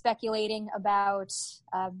speculating about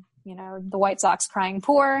the White Sox crying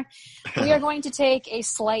poor. We are going to take a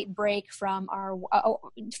slight break from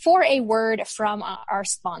for a word from our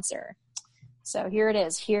sponsor. So here it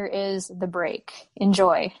is. Here is the break.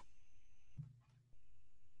 Enjoy.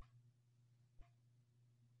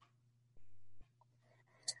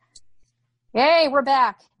 Hey, we're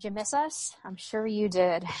back. Did you miss us? I'm sure you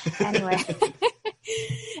did. Anyway,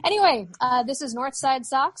 this is Northside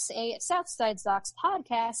Sox, a Southside Sox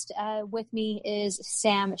podcast. With me is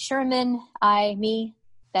Sam Sherman. I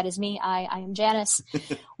am Janice.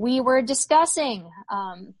 We were discussing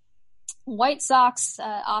White Sox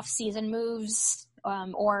off-season moves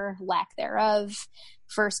or lack thereof.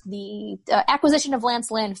 First, the acquisition of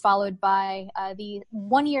Lance Lynn, followed by the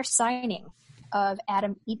one-year signing of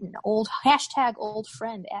Adam Eaton, old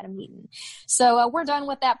friend Adam Eaton. So we're done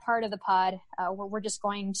with that part of the pod. We're just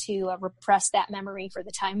going to repress that memory for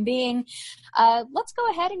the time being. Let's go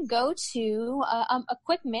ahead and go to a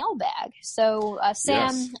quick mailbag. So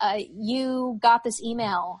Sam, yes. You got this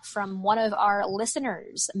email from one of our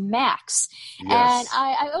listeners, Max. Yes. And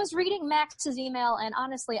I was reading Max's email, and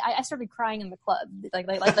honestly, I started crying in the club. Like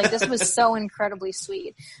this was so incredibly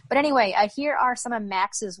sweet. But anyway, here are some of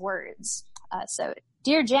Max's words. So,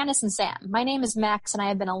 dear Janice and Sam, my name is Max, and I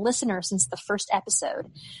have been a listener since the first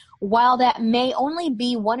episode. While that may only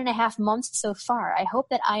be 1.5 months so far, I hope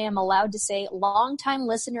that I am allowed to say long-time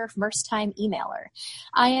listener, first-time emailer.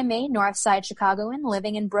 I am a Northside Chicagoan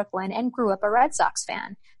living in Brooklyn and grew up a Red Sox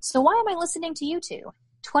fan. So why am I listening to you two?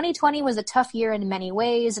 2020 was a tough year in many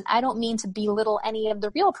ways, and I don't mean to belittle any of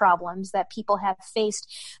the real problems that people have faced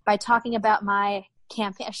by talking about my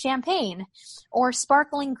champagne or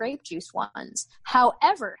sparkling grape juice ones.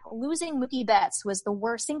 However, losing Mookie Betts was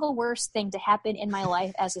the single worst thing to happen in my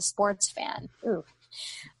life as a sports fan. Ooh.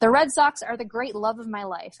 The Red Sox are the great love of my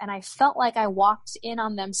life, and I felt like I walked in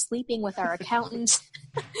on them sleeping with our accountant,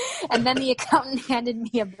 and then the accountant handed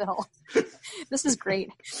me a bill. This is great.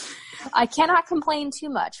 I cannot complain too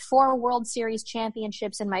much. 4 World Series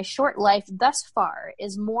championships in my short life thus far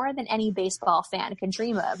is more than any baseball fan can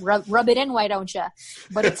dream of. Rub it in, why don't you?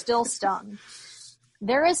 But it still stung.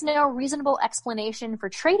 There is no reasonable explanation for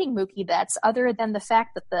trading Mookie Betts other than the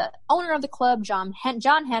fact that the owner of the club, John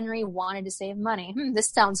Henry, wanted to save money. This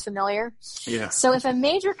sounds familiar. Yeah. So if a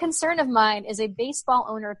major concern of mine is a baseball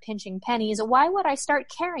owner pinching pennies, why would I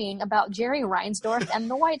start caring about Jerry Reinsdorf and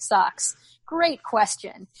the White Sox? Great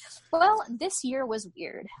question. Well, this year was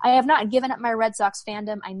weird. I have not given up my Red Sox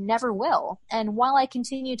fandom. I never will. And while I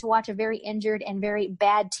continue to watch a very injured and very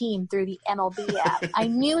bad team through the MLB app, I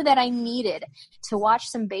knew that I needed to watch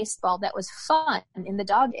some baseball that was fun in the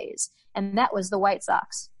dog days, and that was the White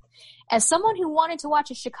Sox. As someone who wanted to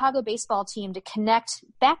watch a Chicago baseball team to connect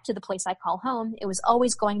back to the place I call home, it was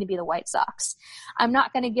always going to be the White Sox. I'm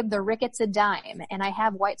not going to give the Ricketts a dime, and I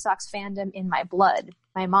have White Sox fandom in my blood.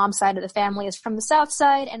 My mom's side of the family is from the South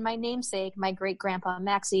Side, and my namesake, my great-grandpa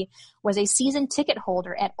Maxie, was a season ticket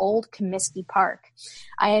holder at Old Comiskey Park.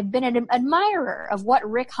 I had been an admirer of what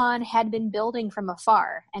Rick Hahn had been building from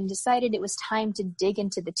afar and decided it was time to dig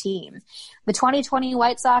into the team. The 2020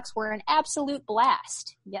 White Sox were an absolute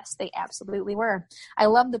blast. Yes, they absolutely were. I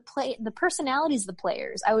loved the personalities of the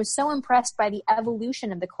players. I was so impressed by the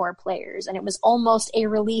evolution of the core players, and it was almost a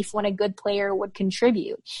relief when a good player would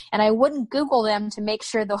contribute. And I wouldn't Google them to make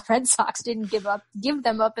sure the Red Sox didn't give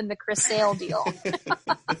them up in the Chris Sale deal.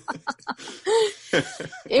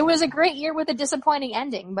 It was a great year with a disappointing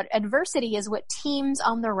ending, but adversity is what teams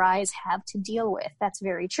on the rise have to deal with. That's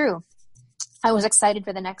very true. I was excited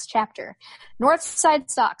for the next chapter.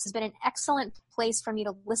 Northside Sox has been an excellent place for me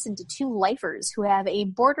to listen to two lifers who have a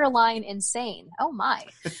borderline insane,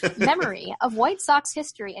 memory of White Sox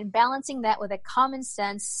history and balancing that with a common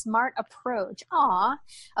sense, smart approach,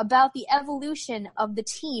 about the evolution of the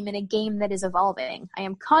team in a game that is evolving. I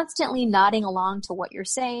am constantly nodding along to what you're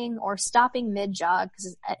saying or stopping mid-jog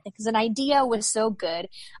because an idea was so good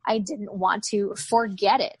I didn't want to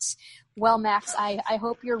forget it. Well, Max, I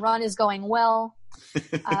hope your run is going well.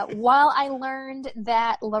 While I learned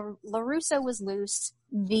that La Russa was loose,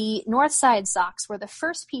 the Northside Sox were the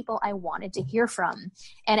first people I wanted to hear from.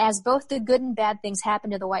 And as both the good and bad things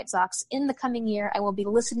happen to the White Sox, in the coming year, I will be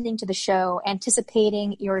listening to the show,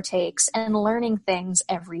 anticipating your takes, and learning things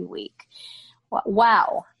every week.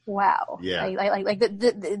 Wow. Yeah.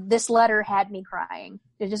 This letter had me crying.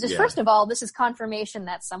 First of all, this is confirmation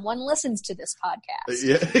that someone listens to this podcast.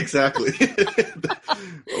 Yeah, exactly.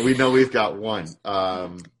 We know we've got one.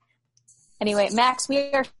 Anyway, Max,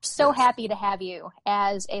 we are so happy to have you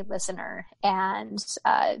as a listener. And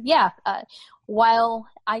while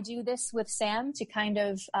I do this with Sam to kind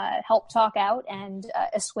of help talk out and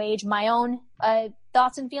assuage my own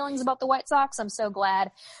thoughts and feelings about the White Sox, I'm so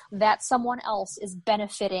glad that someone else is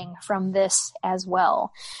benefiting from this as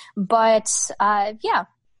well. But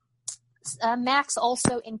Max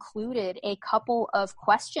also included a couple of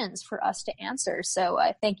questions for us to answer. So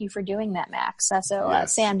thank you for doing that, Max.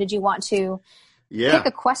 Yes. Sam, did you want to pick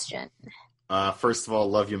a question? First of all,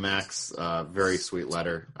 love you, Max. Very sweet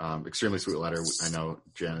letter. Extremely sweet letter. I know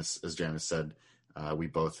Janice said, we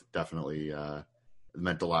both definitely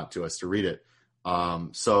meant a lot to us to read it.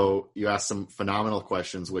 So you asked some phenomenal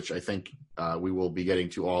questions, which I think we will be getting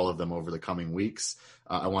to all of them over the coming weeks.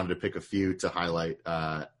 I wanted to pick a few to highlight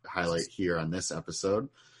here on this episode.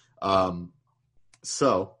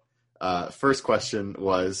 First question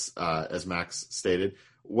was, as Max stated,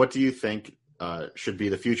 what do you think should be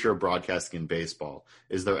the future of broadcasting in baseball.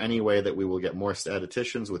 Is there any way that we will get more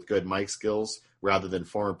statisticians with good mic skills rather than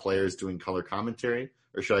former players doing color commentary,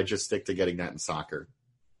 or should I just stick to getting that in soccer?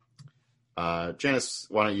 Janice,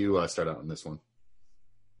 why don't you start out on this one?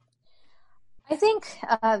 I think,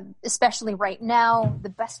 especially right now, the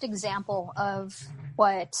best example of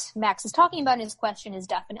what Max is talking about in his question is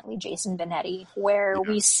definitely Jason Benetti, where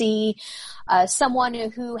we see someone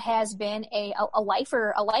who has been a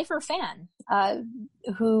lifer fan,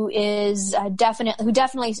 who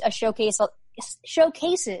definitely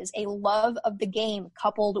showcases a love of the game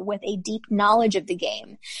coupled with a deep knowledge of the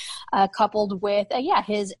game, coupled with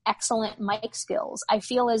his excellent mic skills. I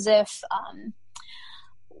feel as if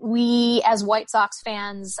we as White Sox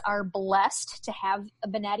fans are blessed to have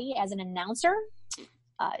Benetti as an announcer,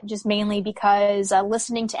 just mainly because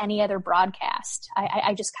listening to any other broadcast,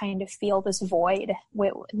 I just kind of feel this void.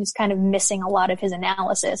 He's kind of missing a lot of his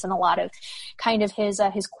analysis and a lot of kind of his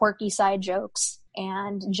quirky side jokes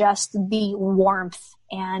and just the warmth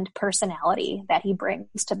and personality that he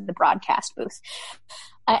brings to the broadcast booth.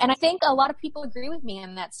 And I think a lot of people agree with me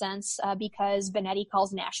in that sense because Benetti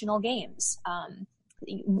calls national games.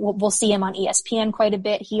 We'll see him on ESPN quite a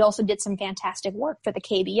bit. He also did some fantastic work for the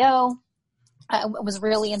KBO. I was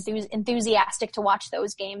really enthusiastic to watch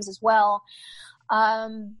those games as well.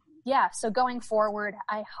 So going forward,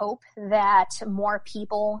 I hope that more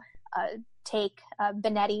people take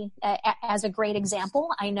Benetti as a great example.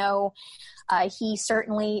 I know he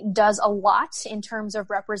certainly does a lot in terms of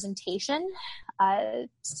representation.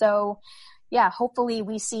 Hopefully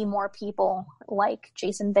we see more people like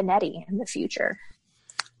Jason Benetti in the future.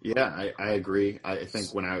 Yeah, I agree. I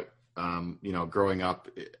think when I, growing up,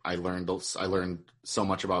 I learned so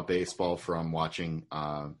much about baseball from watching,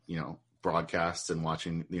 broadcasts and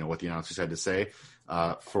watching, what the announcers had to say.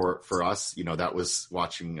 For us, that was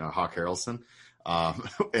watching Hawk Harrelson.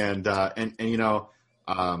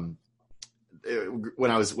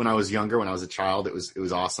 When I was younger, when I was a child, it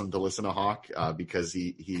was awesome to listen to Hawk because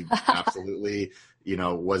he absolutely,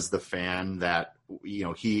 was the fan that,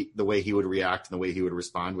 the way he would react and the way he would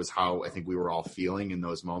respond was how I think we were all feeling in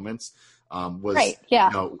those moments.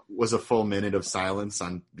 Was a full minute of silence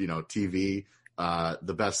on, TV,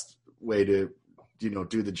 the best way to,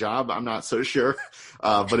 do the job? I'm not so sure.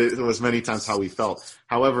 But it was many times how we felt.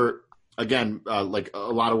 However, again, like a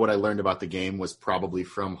lot of what I learned about the game was probably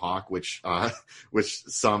from Hawk, which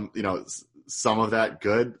some of that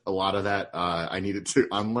good, a lot of that I needed to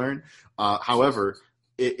unlearn. However,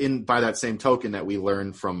 by that same token that we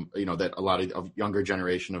learn from, that a lot of younger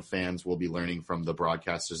generation of fans will be learning from the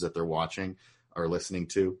broadcasters that they're watching or listening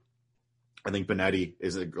to. I think Benetti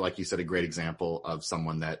is, like you said, a great example of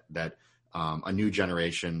someone that a new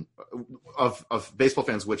generation of baseball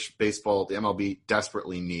fans, which the MLB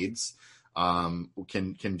desperately needs, can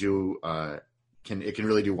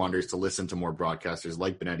really do wonders to listen to more broadcasters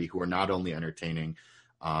like Benetti, who are not only entertaining,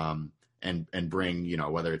 and bring,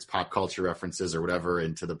 whether it's pop culture references or whatever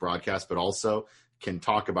into the broadcast, but also can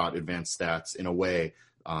talk about advanced stats in a way,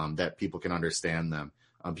 that people can understand them.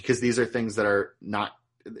 Because these are things that are none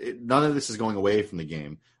of this is going away from the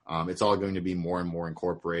game. It's all going to be more and more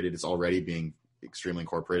incorporated. It's already being extremely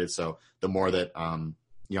incorporated. So the more that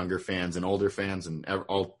younger fans and older fans and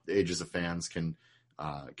all ages of fans can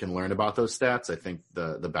learn about those stats, I think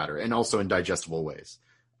the better, and also in digestible ways.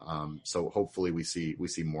 So hopefully we see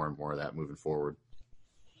more and more of that moving forward.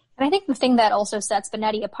 And I think the thing that also sets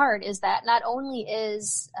Benetti apart is that not only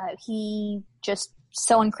is he just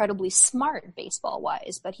so incredibly smart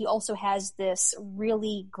baseball-wise, but he also has this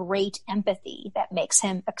really great empathy that makes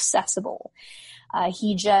him accessible.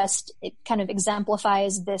 It kind of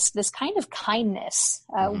exemplifies this kind of kindness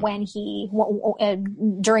when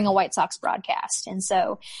during a White Sox broadcast. And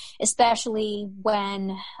so, especially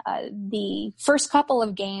when the first couple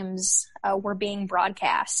of games were being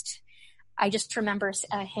broadcast, I just remember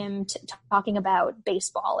him talking about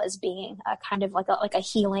baseball as being kind of like a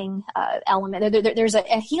healing element. There's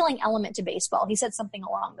a healing element to baseball. He said something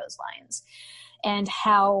along those lines, and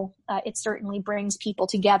how it certainly brings people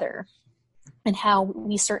together, and how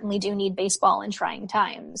we certainly do need baseball in trying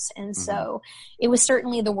times. And so it was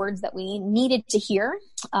certainly the words that we needed to hear.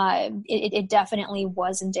 It definitely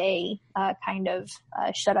wasn't a kind of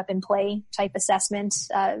shut up and play type assessment.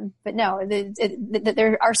 But no,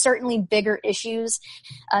 there are certainly bigger issues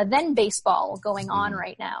than baseball going on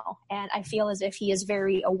right now. And I feel as if he is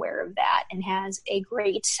very aware of that and has a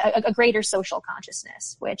greater social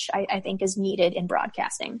consciousness, which I think is needed in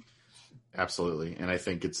broadcasting. Absolutely. And I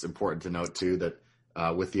think it's important to note too that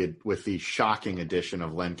with the shocking addition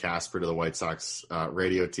of Len Casper to the White Sox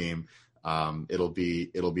radio team, it'll be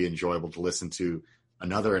enjoyable to listen to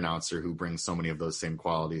another announcer who brings so many of those same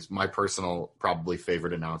qualities. My personal, probably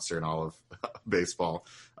favorite announcer in all of baseball,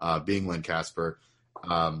 being Len Casper,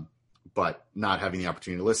 but not having the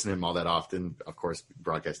opportunity to listen to him all that often. Of course,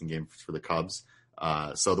 broadcasting games for the Cubs.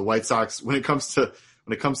 So the White Sox, when it comes to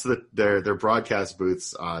their broadcast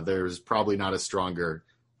booths, there's probably not a stronger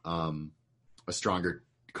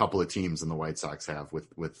couple of teams than the White Sox have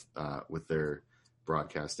with their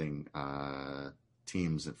broadcasting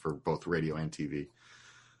teams for both radio and TV.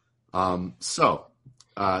 So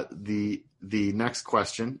the next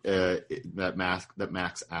question that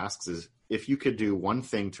Max asks is, if you could do one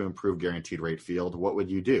thing to improve Guaranteed Rate Field, what would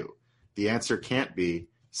you do? The answer can't be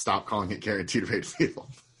stop calling it Guaranteed Rate Field.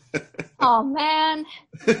 Oh man.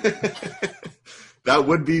 That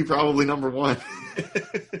would be probably number one.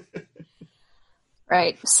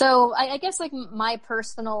 Right. So I guess like my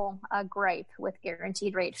personal gripe with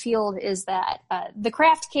Guaranteed Rate Field is that the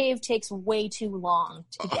Kraft Cave takes way too long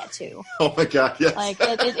to get to. Oh my God! Yes. Like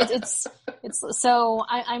it's so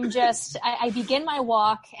I begin my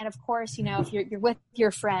walk, and of course, if you're with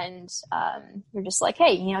your friend, you're just like,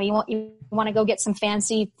 hey, you want to go get some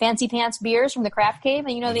fancy pants beers from the Kraft Cave,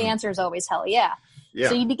 and the answer is always hell yeah. Yeah.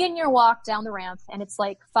 So you begin your walk down the ramp, and it's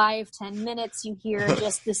like 5-10 minutes. You hear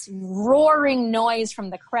just this roaring noise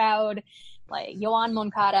from the crowd. Like Yoan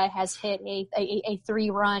Moncada has hit a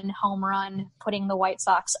 3-run home run, putting the White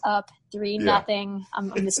Sox up 3-0.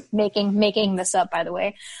 I'm just making this up, by the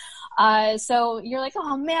way. So you're like,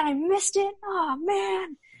 oh man, I missed it. Oh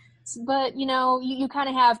man. But you kind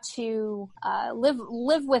of have to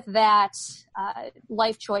live with that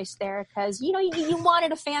life choice there, because you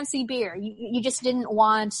wanted a fancy beer. You just didn't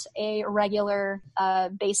want a regular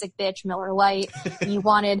basic bitch Miller Lite. You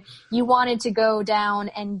wanted to go down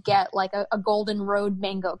and get like a Golden Road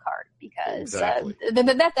Mango cart, because exactly.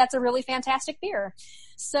 That's a really fantastic beer.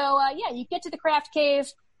 So you get to the Kraft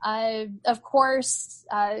Cave. Of course,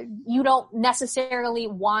 you don't necessarily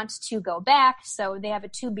want to go back, so they have a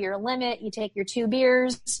 2-beer limit. You take your 2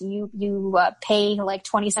 beers, you pay like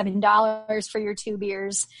 $27 for your 2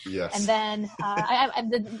 beers. Yes. And then,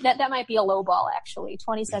 that might be a low ball, actually.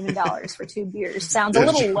 $27 for 2 beers sounds a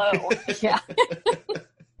little low. Yeah.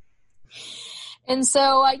 And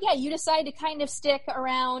so, you decide to kind of stick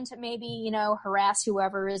around, maybe, harass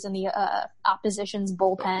whoever is in the opposition's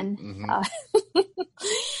bullpen. Mm-hmm.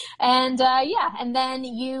 And then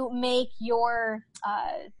you make your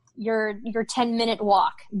 10-minute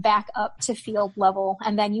walk back up to field level,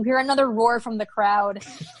 and then you hear another roar from the crowd,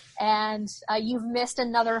 and you've missed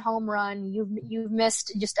another home run. You've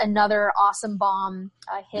missed just another awesome bomb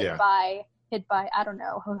hit by, I don't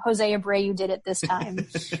know, Jose Abreu did it this time.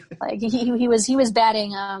 Like he was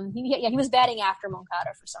batting he was batting after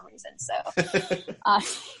Moncada for some reason.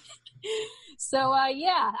 So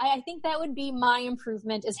I think that would be my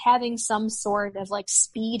improvement, is having some sort of like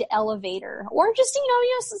speed elevator, or just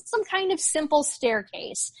some kind of simple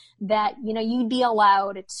staircase that you'd be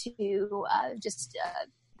allowed to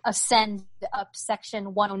ascend up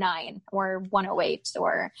section 109 or 108,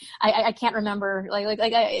 or I can't remember.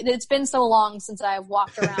 It's been so long since I've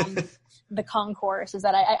walked around the concourse, is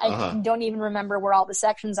that I don't even remember where all the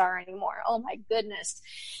sections are anymore. Oh my goodness.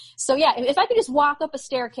 So if I could just walk up a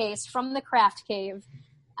staircase from the Kraft Cave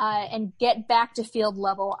and get back to field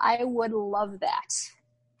level, I would love that.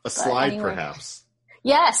 A slide, perhaps.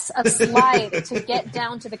 Yes, a slide to get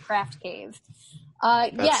down to the Kraft Cave.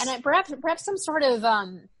 And perhaps some sort of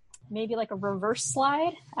maybe like a reverse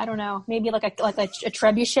slide. I don't know. Maybe like a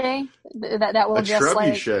trebuchet that will just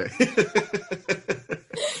trebuchet.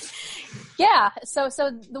 Yeah. So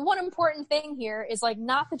the one important thing here is like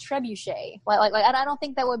not the trebuchet. Like I don't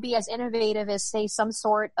think that would be as innovative as, say, some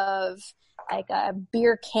sort of like a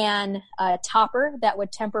beer can topper that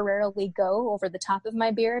would temporarily go over the top of my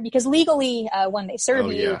beer, because legally when they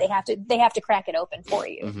serve you, they have to crack it open for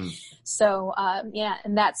you. Mm-hmm. So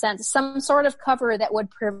in that sense, some sort of cover that would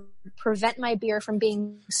prevent my beer from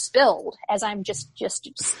being spilled as I'm just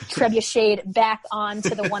trebucheted back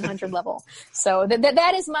onto the 100 level. So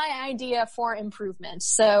that is my idea for improvement.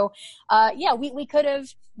 So we could have.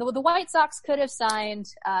 The White Sox could have signed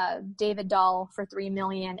David Dahl for $3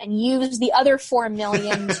 million and used the other $4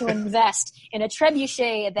 million to invest in a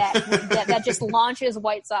trebuchet that just launches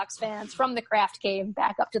White Sox fans from the Kraft Cave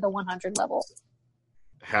back up to the 100 level.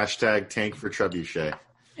 Hashtag tank for trebuchet.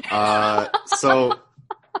 So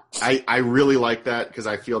I really like that, because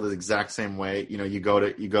I feel the exact same way. You go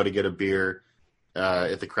to get a beer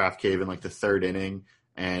at the Kraft Cave in like the 3rd inning,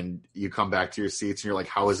 and you come back to your seats and you're like,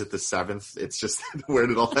 how is it the 7th? It's just, where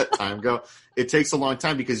did all that time go? It takes a long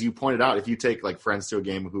time because you pointed out, if you take like friends to a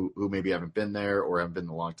game who maybe haven't been there or haven't been in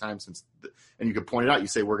a long time and you could point it out, you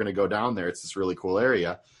say, we're going to go down there. It's this really cool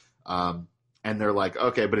area. And they're like,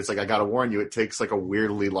 okay, but it's like, I got to warn you, it takes like a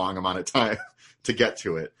weirdly long amount of time to get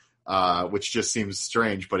to it, which just seems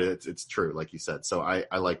strange, but it's true, like you said. So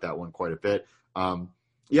I like that one quite a bit.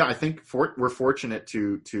 Yeah, I think we're fortunate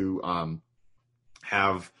to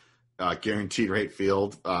have Guaranteed Rate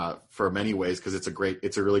Field for many ways, because it's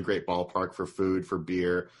a really great ballpark for food, for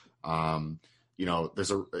beer.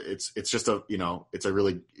 It's just it's a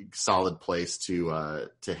really solid place to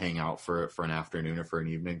hang out for an afternoon or for an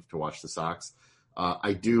evening to watch the Sox.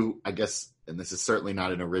 I guess, and this is certainly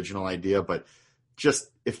not an original idea, but just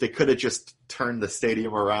if they could have just turned the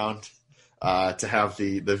stadium around to have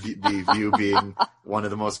the view being one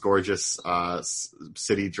of the most gorgeous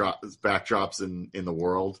city backdrops in the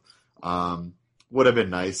world, would have been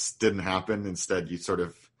nice. Didn't happen. Instead, you sort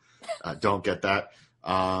of don't get that.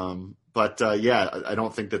 But I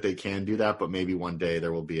don't think that they can do that. But maybe one day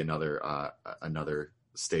there will be another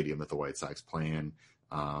stadium that the White Sox play in.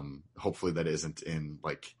 Hopefully that isn't in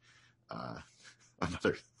like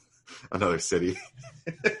another city.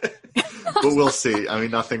 But we'll see. I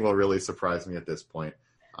mean, nothing will really surprise me at this point.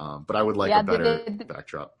 But I would like a better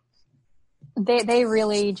backdrop. They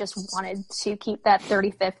really just wanted to keep that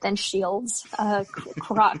 35th and Shields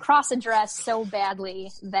cross address so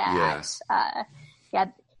badly that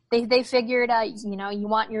they figured you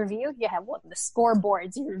want your view, you have the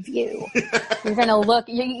scoreboard's your view. You're gonna look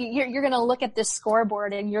at this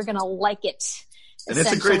scoreboard and you're gonna like it. And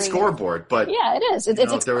it's a great scoreboard, but yeah, it is.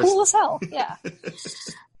 It's cool as hell. Yeah.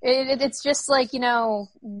 It's just like,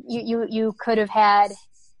 you could have had,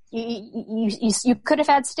 you could have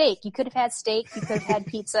had steak. You could have had steak. You could have had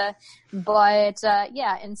pizza, but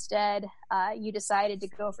instead you decided to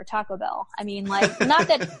go for Taco Bell. I mean, like, not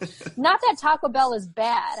that Taco Bell is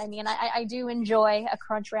bad. I mean, I do enjoy a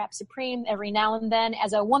Crunchwrap Supreme every now and then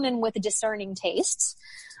as a woman with discerning tastes.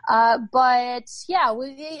 But yeah,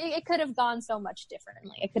 it could have gone so much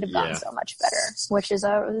differently. It could have gone so much better, which is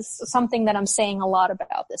something that I'm saying a lot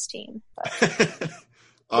about this team.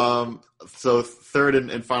 So third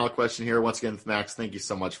and final question here. Once again, Max, thank you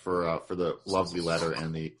so much for the lovely letter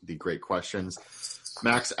and the great questions.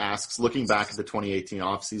 Max asks, looking back at the 2018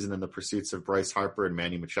 offseason and the pursuits of Bryce Harper and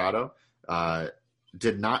Manny Machado,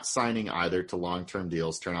 did not signing either to long-term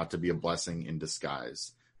deals turn out to be a blessing in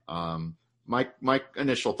disguise? My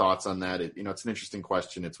initial thoughts on that, it's an interesting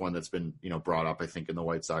question. It's one that's been, brought up, I think, in the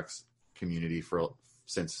White Sox community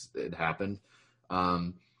since it happened.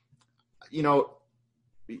 You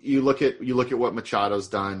look at what Machado's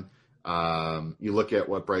done. You look at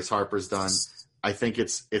what Bryce Harper's done. I think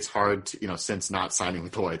it's hard to, since not signing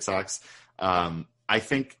with the White Sox, I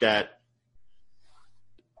think that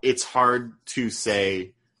it's hard to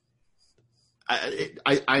say.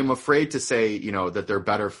 I'm afraid to say, that they're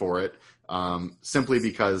better for it. Simply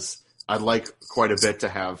because I'd like quite a bit to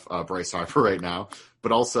have Bryce Harper right now,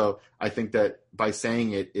 but also I think that by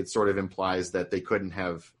saying it sort of implies that they couldn't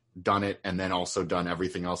have done it and then also done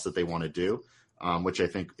everything else that they want to do, which I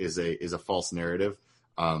think is a false narrative.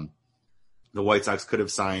 The White Sox could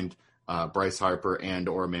have signed Bryce Harper and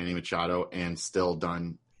or Manny Machado and still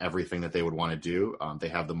done everything that they would want to do. They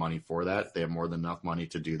have the money for that. They have more than enough money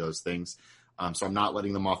to do those things. So I'm not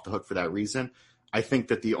letting them off the hook for that reason. I think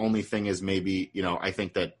that the only thing is maybe, I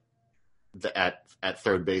think that at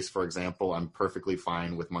third base, for example, I'm perfectly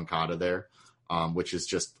fine with Moncada there, which is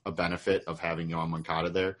just a benefit of having Yoan Moncada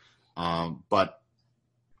there. But,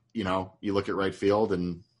 you look at right field,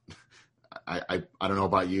 and I don't know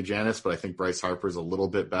about you, Janice, but I think Bryce Harper is a little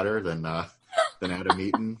bit better than Adam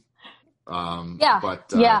Eaton. Yeah.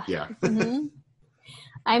 Mm-hmm.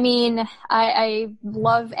 I mean, I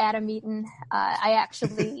love Adam Eaton. I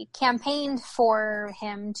actually campaigned for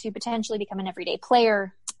him to potentially become an everyday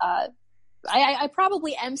player. I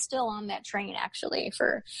probably am still on that train, actually,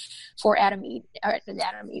 for Adam Eaton.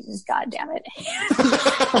 God damn it.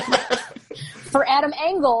 For Adam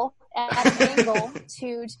Engel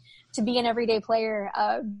to be an everyday player.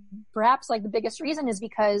 Perhaps like the biggest reason is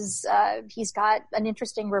because he's got an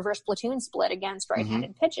interesting reverse platoon split against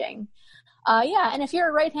right-handed pitching. And if you're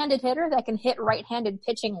a right-handed hitter that can hit right-handed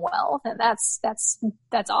pitching well, then that's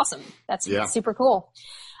awesome. That's super cool.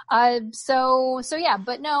 But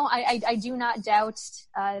no, I do not doubt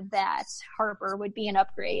that Harper would be an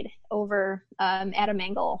upgrade over Adam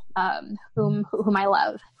Engel, whom I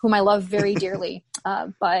love very dearly.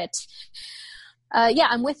 But Yeah,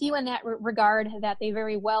 I'm with you in that regard that the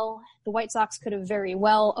White Sox could have very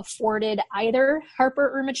well afforded either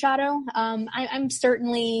Harper or Machado. I'm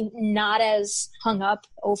certainly not as hung up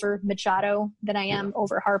over Machado than I am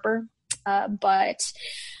over Harper.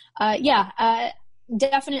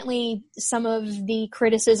 Definitely some of the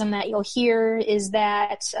criticism that you'll hear is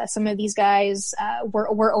that some of these guys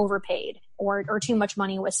were overpaid or too much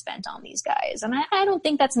money was spent on these guys. And I don't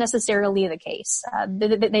think that's necessarily the case.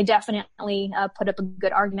 They definitely put up a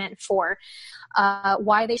good argument for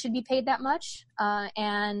why they should be paid that much. The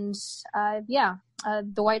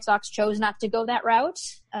White Sox chose not to go that route.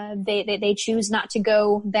 They choose not to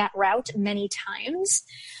go that route many times.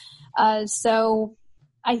 So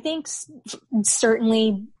I think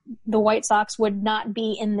certainly the White Sox would not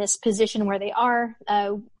be in this position where they are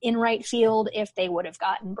in right field if they would have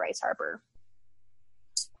gotten Bryce Harper.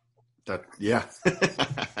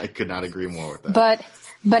 I could not agree more with that.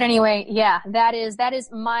 But anyway, yeah, that is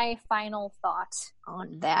my final thought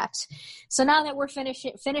on that. So now that we're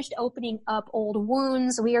finished opening up old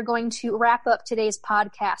wounds, we are going to wrap up today's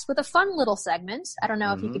podcast with a fun little segment. I don't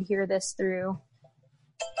know if you could hear this through.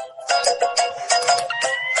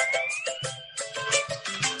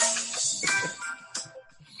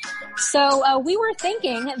 So we were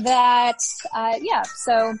thinking that,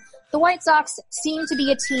 so the White Sox seem to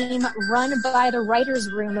be a team run by the writer's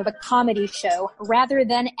room of a comedy show rather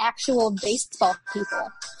than actual baseball people.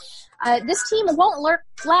 This team won't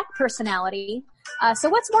lack personality. So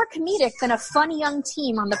what's more comedic than a fun young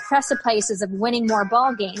team on the precipices of winning more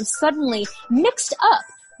ball games suddenly mixed up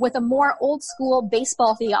with a more old school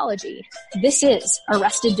baseball theology? This is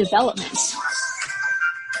Arrested Development.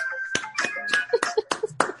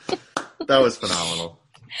 That was phenomenal.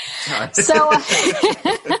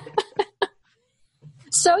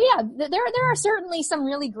 So yeah, there are certainly some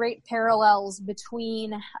really great parallels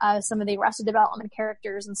between some of the Arrested Development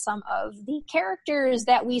characters and some of the characters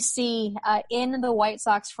that we see in the White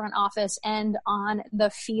Sox front office and on the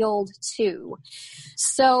field too.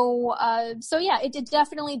 So yeah, it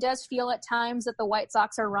definitely does feel at times that the White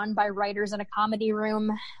Sox are run by writers in a comedy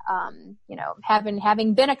room.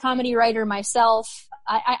 Having been a comedy writer myself,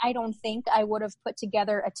 I don't think I would have put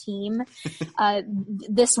together a team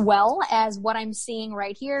this well as what I'm seeing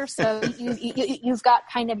right here. So you've got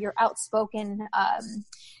kind of your outspoken,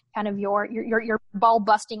 kind of your ball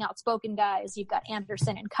busting outspoken guys. You've got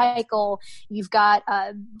Anderson and Keuchel. You've got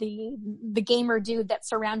the gamer dude that's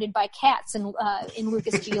surrounded by cats in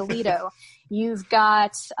Lucas Giolito. You've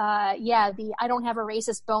got the I don't have a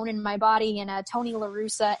racist bone in my body in Tony La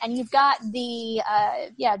Russa, and you've got the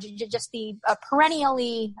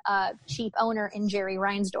perennially cheap owner in Jerry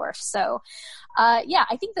Reinsdorf. So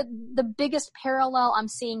I think that the biggest parallel I'm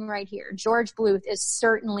seeing right here, George Bluth is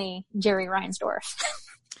certainly Jerry Reinsdorf.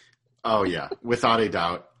 Oh yeah, without a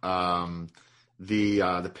doubt.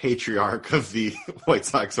 The patriarch of the White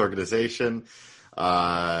Sox organization.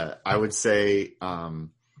 I would say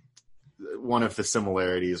one of the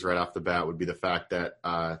similarities right off the bat would be the fact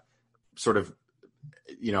that sort of,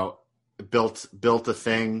 built a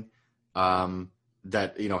thing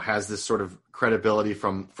that, has this sort of credibility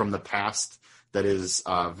from the past that is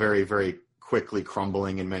very, very quickly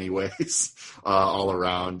crumbling in many ways all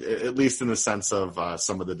around, at least in the sense of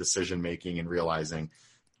some of the decision making and realizing,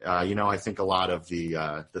 I think a lot of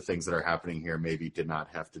the things that are happening here maybe did not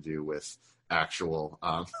have to do with actual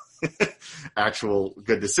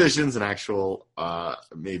good decisions and actual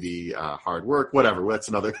maybe hard work, whatever. That's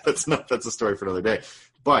a story for another day.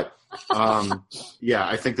 But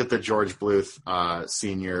I think that the George Bluth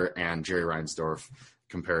Sr. and Jerry Reinsdorf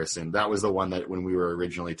comparison, that was the one that when we were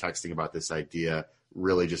originally texting about this idea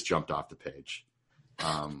really just jumped off the page,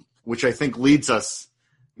 which I think leads us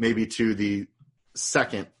maybe to the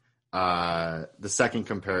second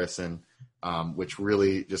comparison, which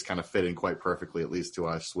really just kind of fit in quite perfectly, at least to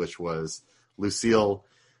us, which was Lucille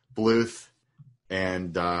Bluth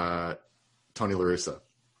and Tony La Russa.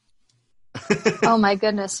 Oh my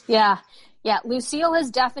goodness. Yeah. Yeah. Lucille is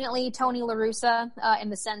definitely Tony La Russa, in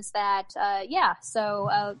the sense that,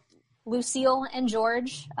 Lucille and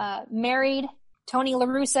George, married. Tony La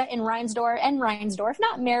Russa and Reinsdorf,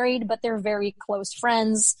 not married, but they're very close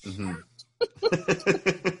friends. Mm-hmm.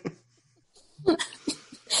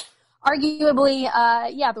 Arguably,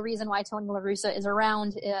 the reason why Tony La Russa is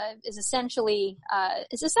around is essentially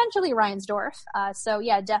Reinsdorf.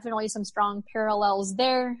 Definitely some strong parallels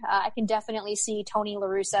there. I can definitely see Tony La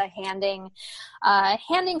Russa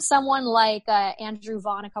handing someone like Andrew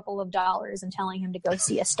Vaughn a couple of dollars and telling him to go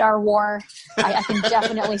see a Star War. I can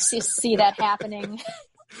definitely see that happening.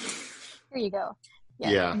 Here you go.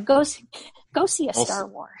 Yeah. Go see a Star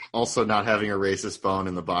Wars. Also, not having a racist bone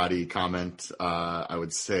in the body comment, I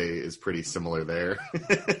would say, is pretty similar there.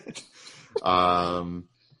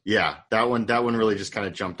 Yeah, that one really just kind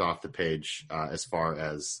of jumped off the page as far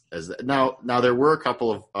as now. There were a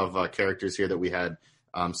couple of characters here that we had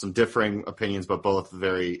some differing opinions, but both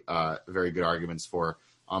very very good arguments for.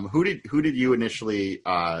 Who did you initially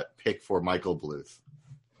pick for Michael Bluth?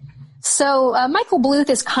 So Michael Bluth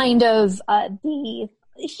is kind of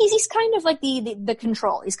he's kind of like the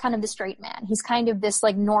control. He's kind of the straight man. He's kind of this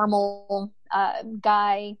like normal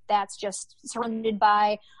guy that's just surrounded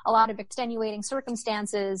by a lot of extenuating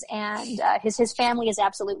circumstances, and his family is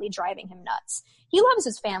absolutely driving him nuts. He loves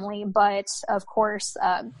his family, but of course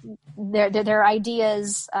their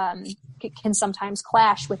ideas can sometimes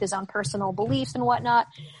clash with his own personal beliefs and whatnot.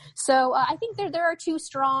 So I think there are two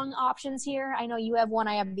strong options here. I know you have one,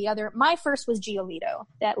 I have the other. My first was Giolito.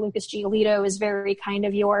 That Lucas Giolito is very kind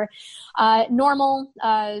of your normal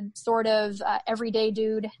sort of everyday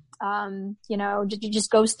dude.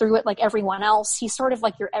 Just goes through it like everyone else. He's sort of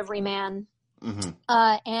like your everyman. Mm-hmm.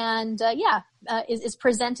 Is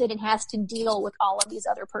presented and has to deal with all of these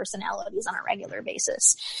other personalities on a regular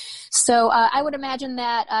basis. So I would imagine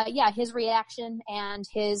that, his reaction and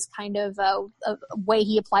his kind of way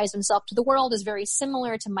he applies himself to the world is very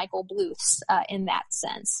similar to Michael Bluth's in that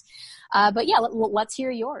sense. Let's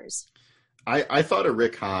hear yours. I thought of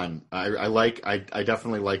Rick Hahn. I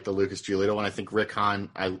definitely like the Lucas Giolito one. I think Rick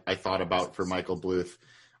Hahn I thought about for Michael Bluth,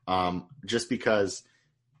 just because,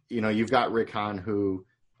 you've got Rick Hahn who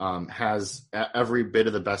has every bit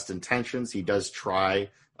of the best intentions. He does try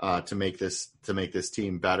to make this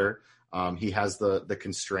team better. He has the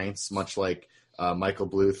constraints, much like Michael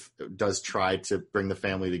Bluth does try to bring the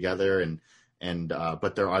family together,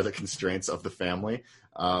 but there are the constraints of the family.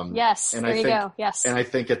 Yes, and there you go. Yes, and I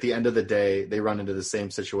think at the end of the day, they run into the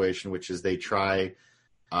same situation, which is they try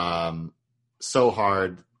so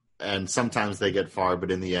hard, and sometimes they get far,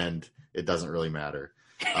 but in the end, it doesn't really matter.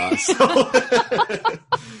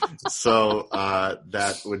 So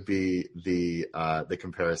that would be the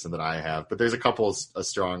comparison that I have. But there's a couple of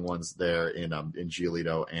strong ones there in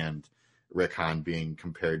Giolito and Rick Hahn being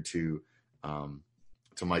compared to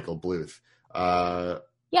Michael Bluth.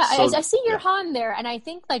 I see your Hahn there, and I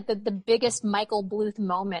think like the biggest Michael Bluth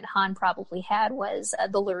moment Hahn probably had was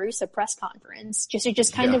the LaRussa press conference.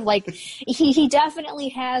 Just kind of like he definitely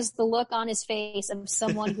has the look on his face of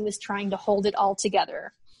someone who is trying to hold it all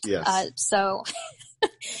together. Yes.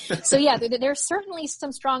 There's certainly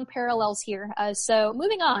some strong parallels here. So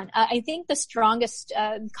moving on, I think the strongest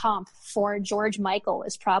comp for George Michael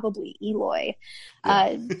is probably Eloy.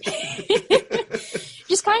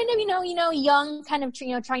 Just kind of, young, kind of,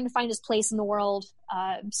 trying to find his place in the world.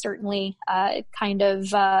 Certainly, kind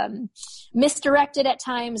of misdirected at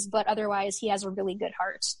times, but otherwise he has a really good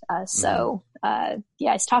heart.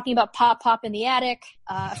 He's talking about Pop in the attic.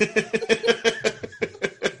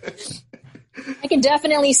 I can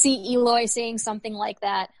definitely see Eloy saying something like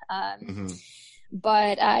that.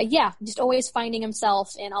 But just always finding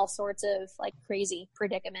himself in all sorts of like crazy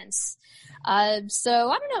predicaments. So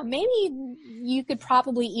I don't know, maybe you could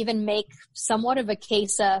probably even make somewhat of a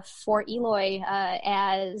case for Eloy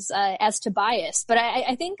as Tobias. But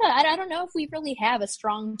I think I don't know if we really have a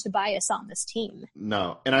strong Tobias on this team.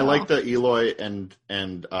 No, and I like the Eloy and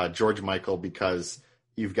George Michael because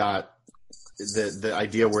you've got the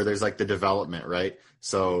idea where there's like the development, right?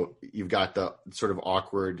 So you've got the sort of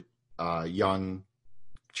awkward young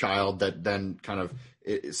child that then kind of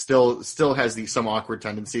it still has some awkward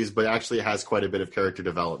tendencies, but actually has quite a bit of character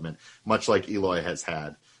development, much like Eloy has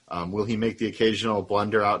had. Will he make the occasional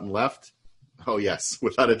blunder out and left? Oh yes,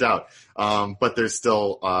 without a doubt. But there's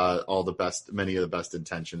still many of the best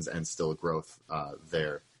intentions and still growth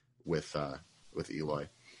there with Eloy.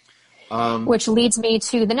 Which leads me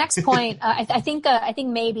to the next point. I think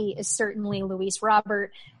maybe is certainly Luis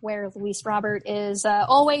Robert, where Luis Robert is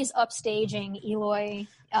always upstaging Eloy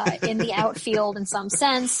in the outfield in some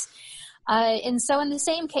sense, and so in the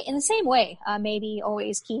same way, maybe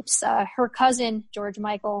always keeps her cousin George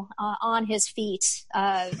Michael on his feet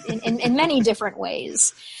in many different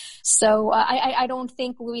ways. So I don't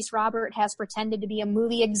think Luis Robert has pretended to be a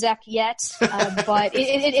movie exec yet, but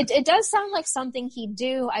it does sound like something he'd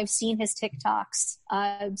do. I've seen his TikToks,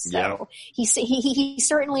 he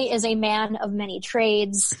certainly is a man of many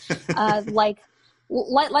trades, like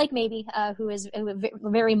maybe who is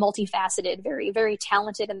very multifaceted, very very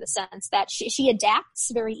talented in the sense that she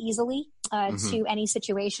adapts very easily to any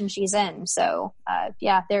situation she's in. So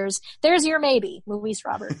there's your maybe, Luis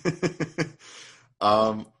Robert.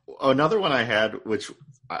 Another one I had, which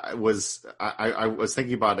I was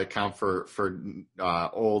thinking about an account for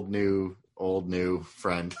old new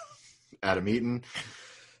friend Adam Eaton,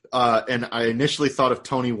 and I initially thought of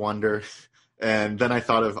Tony Wonder, and then I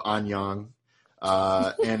thought of An Yang,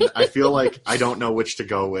 and I feel like I don't know which to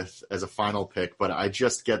go with as a final pick, but I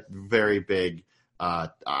just get very big.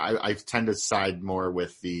 I tend to side more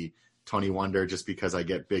with the Tony Wonder just because I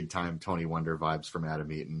get big time Tony Wonder vibes from Adam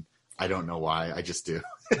Eaton. I don't know why, I just do.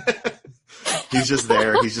 He's just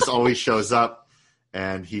there. He just always shows up,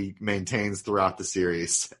 and he maintains throughout the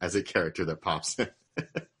series as a character that pops in.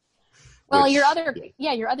 Well, your other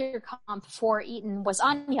comp for Eaton was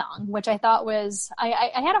An Yang, which I thought was I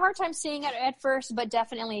had a hard time seeing it at first, but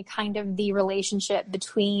definitely kind of the relationship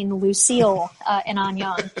between Lucille and An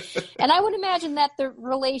Yang. And I would imagine that the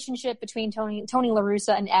relationship between Tony La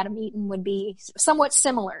Russa and Adam Eaton would be somewhat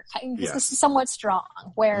similar, somewhat strong.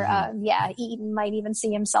 Where Eaton might even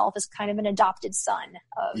see himself as kind of an adopted son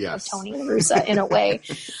of Tony La Russa in a way.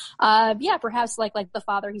 Perhaps like the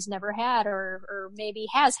father he's never had, or maybe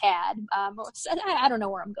has had. I don't know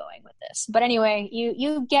where I'm going with this, but anyway,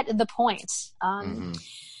 you get the point.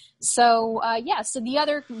 So the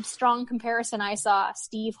other strong comparison I saw,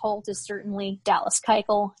 Steve Holt is certainly Dallas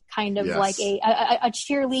Keuchel, kind of like a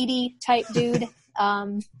cheerleady type dude.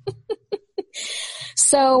 I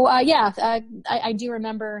do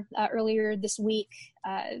remember earlier this week,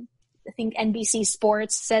 I think NBC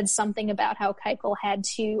Sports said something about how Keuchel had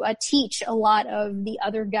to teach a lot of the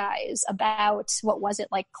other guys about, what was it,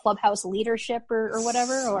 like clubhouse leadership or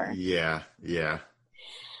whatever? Or Yeah.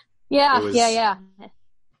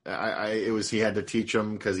 It was he had to teach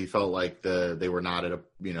them because he felt like they were not at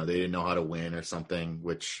they didn't know how to win or something,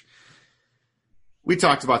 which we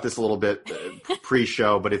talked about this a little bit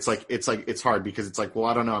pre-show, but it's hard because it's like, well,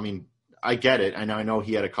 I don't know. I mean, I get it. I know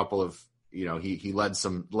he had a couple of, he led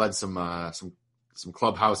some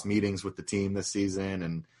clubhouse meetings with the team this season,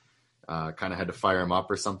 and kind of had to fire him up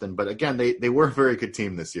or something. But again, they were a very good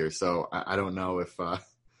team this year, so I don't know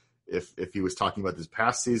if he was talking about this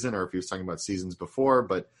past season or if he was talking about seasons before.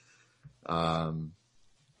 But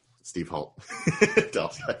Steve Holt,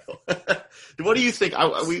 what do you think?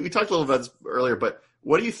 We talked a little about this earlier, but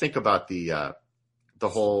what do you think about the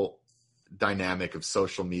whole dynamic of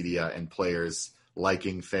social media and players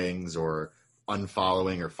liking things or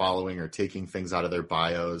unfollowing or following or taking things out of their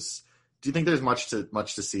bios? Do you think there's much to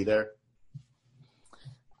see there?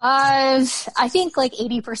 I think like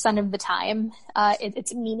 80% of the time,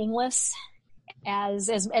 it's meaningless,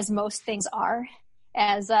 as most things are,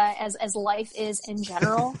 as life is in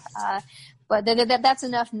general. But that's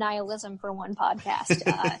enough nihilism for one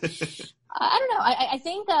podcast. I don't know. I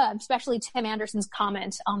think especially Tim Anderson's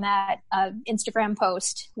comment on that Instagram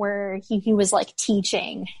post where he was like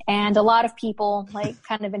teaching, and a lot of people like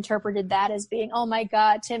kind of interpreted that as being, oh my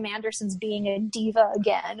God, Tim Anderson's being a diva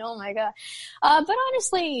again. Oh my God. But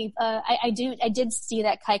honestly, I did see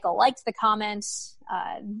that Keuchel liked the comments.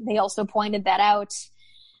 They also pointed that out.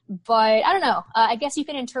 But I don't know. I guess you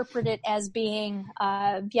can interpret it as being,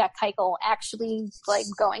 Keuchel actually like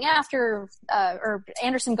going after, or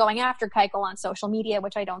Anderson going after Keuchel on social media,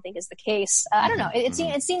 which I don't think is the case. I don't know.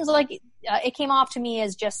 It seems like it came off to me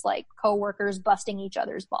as just like coworkers busting each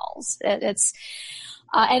other's balls.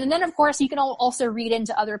 And then, of course, you can also read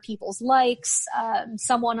into other people's likes.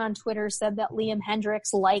 Someone on Twitter said that Liam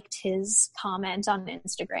Hendriks liked his comment on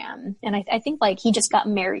Instagram, and I think like he just got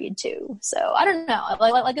married too. So I don't know.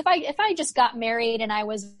 Like if I just got married and I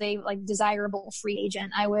was a like desirable free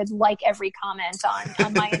agent, I would like every comment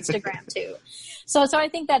on my Instagram too. So I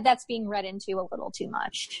think that's being read into a little too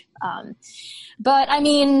much. But I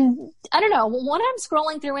mean, I don't know. When I'm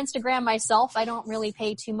scrolling through Instagram myself, I don't really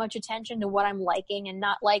pay too much attention to what I'm liking and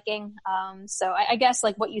not liking. So I guess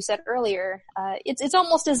like what you said earlier, it's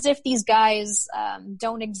almost as if these guys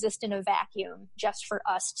don't exist in a vacuum just for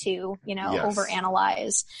us to,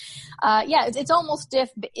 overanalyze. It's almost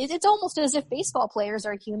as if baseball players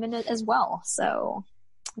are human as well. So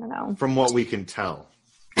I don't know. From what we can tell.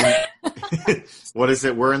 What is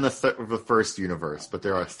it? We're in the first universe, but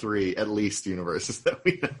there are at least universes that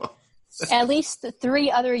we know. At least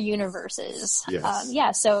 3 other universes.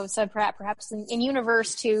 Yes. So perhaps in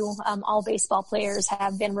universe 2, all baseball players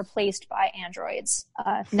have been replaced by androids.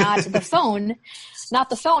 Not the phone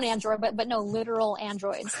android, but no, literal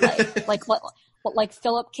androids, like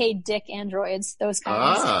Philip K. Dick androids, those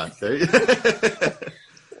kinds. There you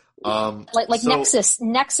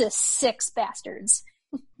Nexus 6 bastards.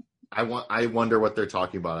 I wonder what they're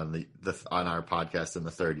talking about on our podcast in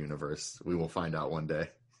the third universe. We will find out one day.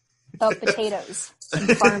 About potatoes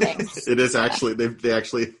and farming. It is actually they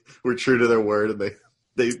actually were true to their word, and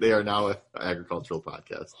They are now an agricultural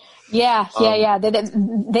podcast. Yeah.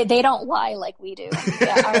 They don't lie like we do.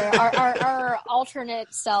 Yeah, our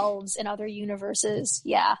alternate selves in other universes.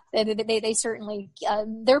 Yeah, they certainly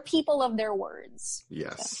they're people of their words.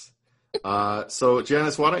 Yes. So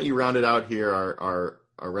Janice, why don't you round it out here? Our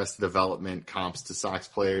Arrested Development comps to Sox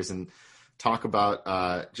players, and talk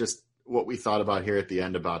about just what we thought about here at the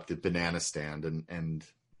end about the banana stand and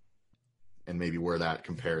maybe where that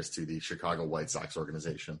compares to the Chicago White Sox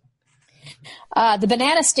organization. The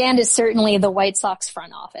banana stand is certainly the White Sox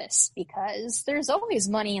front office, because there's always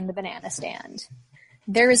money in the banana stand.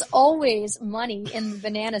 There is always money in the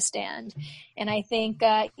banana stand. And I think,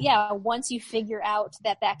 once you figure out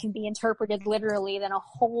that can be interpreted literally, then a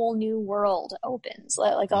whole new world opens.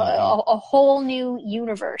 Like a whole new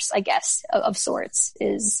universe, I guess, of sorts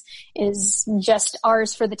is just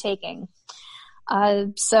ours for the taking.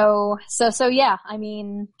 So yeah, I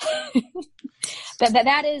mean,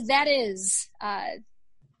 that is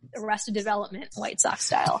Arrested Development White Sox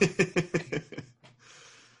style.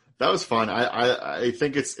 That was fun. I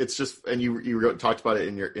think it's just, and you talked about it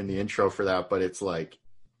in the intro for that, but it's like,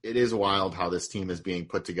 it is wild how this team is being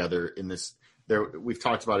put together in this. We've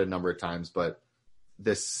talked about it a number of times, but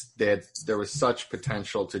there was such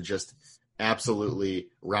potential to just absolutely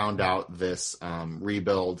round out this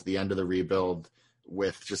rebuild, the end of the rebuild,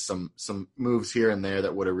 with just some moves here and there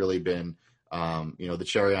that would have really been, the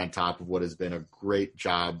cherry on top of what has been a great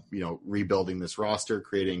job, rebuilding this roster,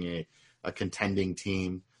 creating a contending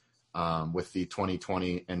team with the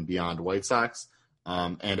 2020 and beyond White Sox.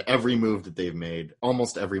 And every move that they've made,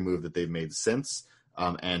 almost every move that they've made since,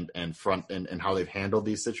 and how they've handled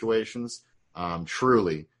these situations,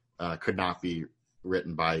 truly could not be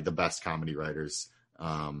written by the best comedy writers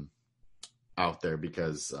out there,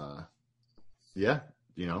 because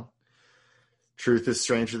truth is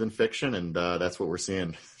stranger than fiction, and that's what we're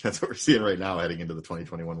seeing. That's what we're seeing right now heading into the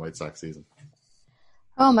 2021 White Sox season.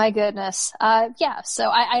 Oh my goodness. So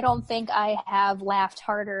I don't think I have laughed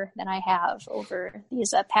harder than I have over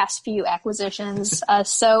these past few acquisitions.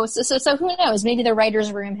 So who knows? Maybe the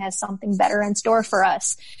writer's room has something better in store for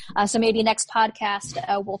us. So maybe next podcast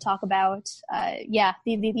we'll talk about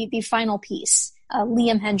the final piece.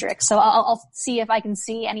 Liam Hendriks. So I'll see if I can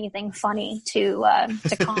see anything funny to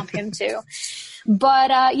comp him to.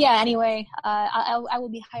 But anyway, I will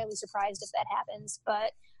be highly surprised if that happens.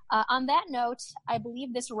 But on that note, I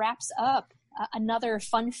believe this wraps up another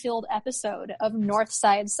fun-filled episode of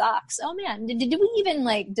Northside Sox. Oh man, did we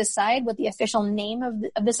even decide what the official name of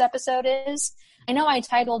this episode is? I know I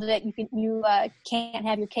titled it "You Can't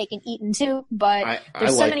Have Your Cake and Eat It Too," but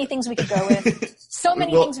there's so many things we could go with. So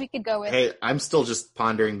many things we could go with. Hey, I'm still just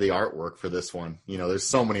pondering the artwork for this one. There's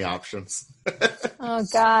so many options. Oh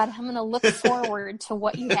God, I'm going to look forward to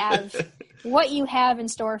what you have in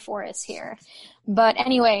store for us here. But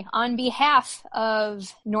anyway, on behalf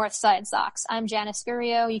of Northside Sox, I'm Janice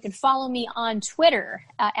Scurio. You can follow me on Twitter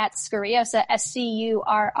at Scurriosa,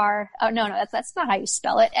 SCURR. Oh, no, that's not how you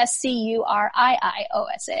spell it. SCURIIOSA.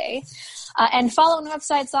 And follow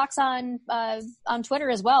Northside Sox on Twitter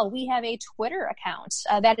as well. We have a Twitter account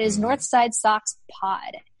that is Northside Sox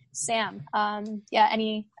Pod. Sam,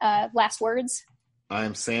 any last words?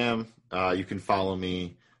 I'm Sam. You can follow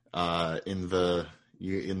me in the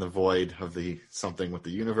void of the something with the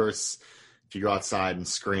universe. If you go outside and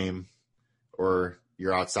scream, or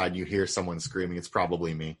you're outside and you hear someone screaming, it's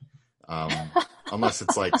probably me. Unless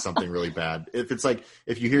it's something really bad.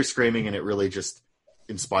 If you hear screaming and it really just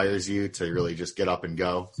inspires you to really just get up and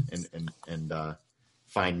go and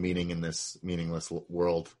find meaning in this meaningless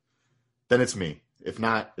world, then it's me. If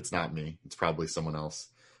not, it's not me. It's probably someone else.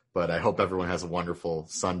 But I hope everyone has a wonderful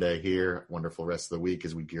Sunday here, wonderful rest of the week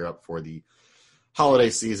as we gear up for the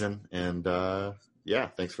holiday season. And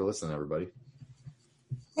thanks for listening, everybody.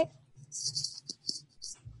 Okay.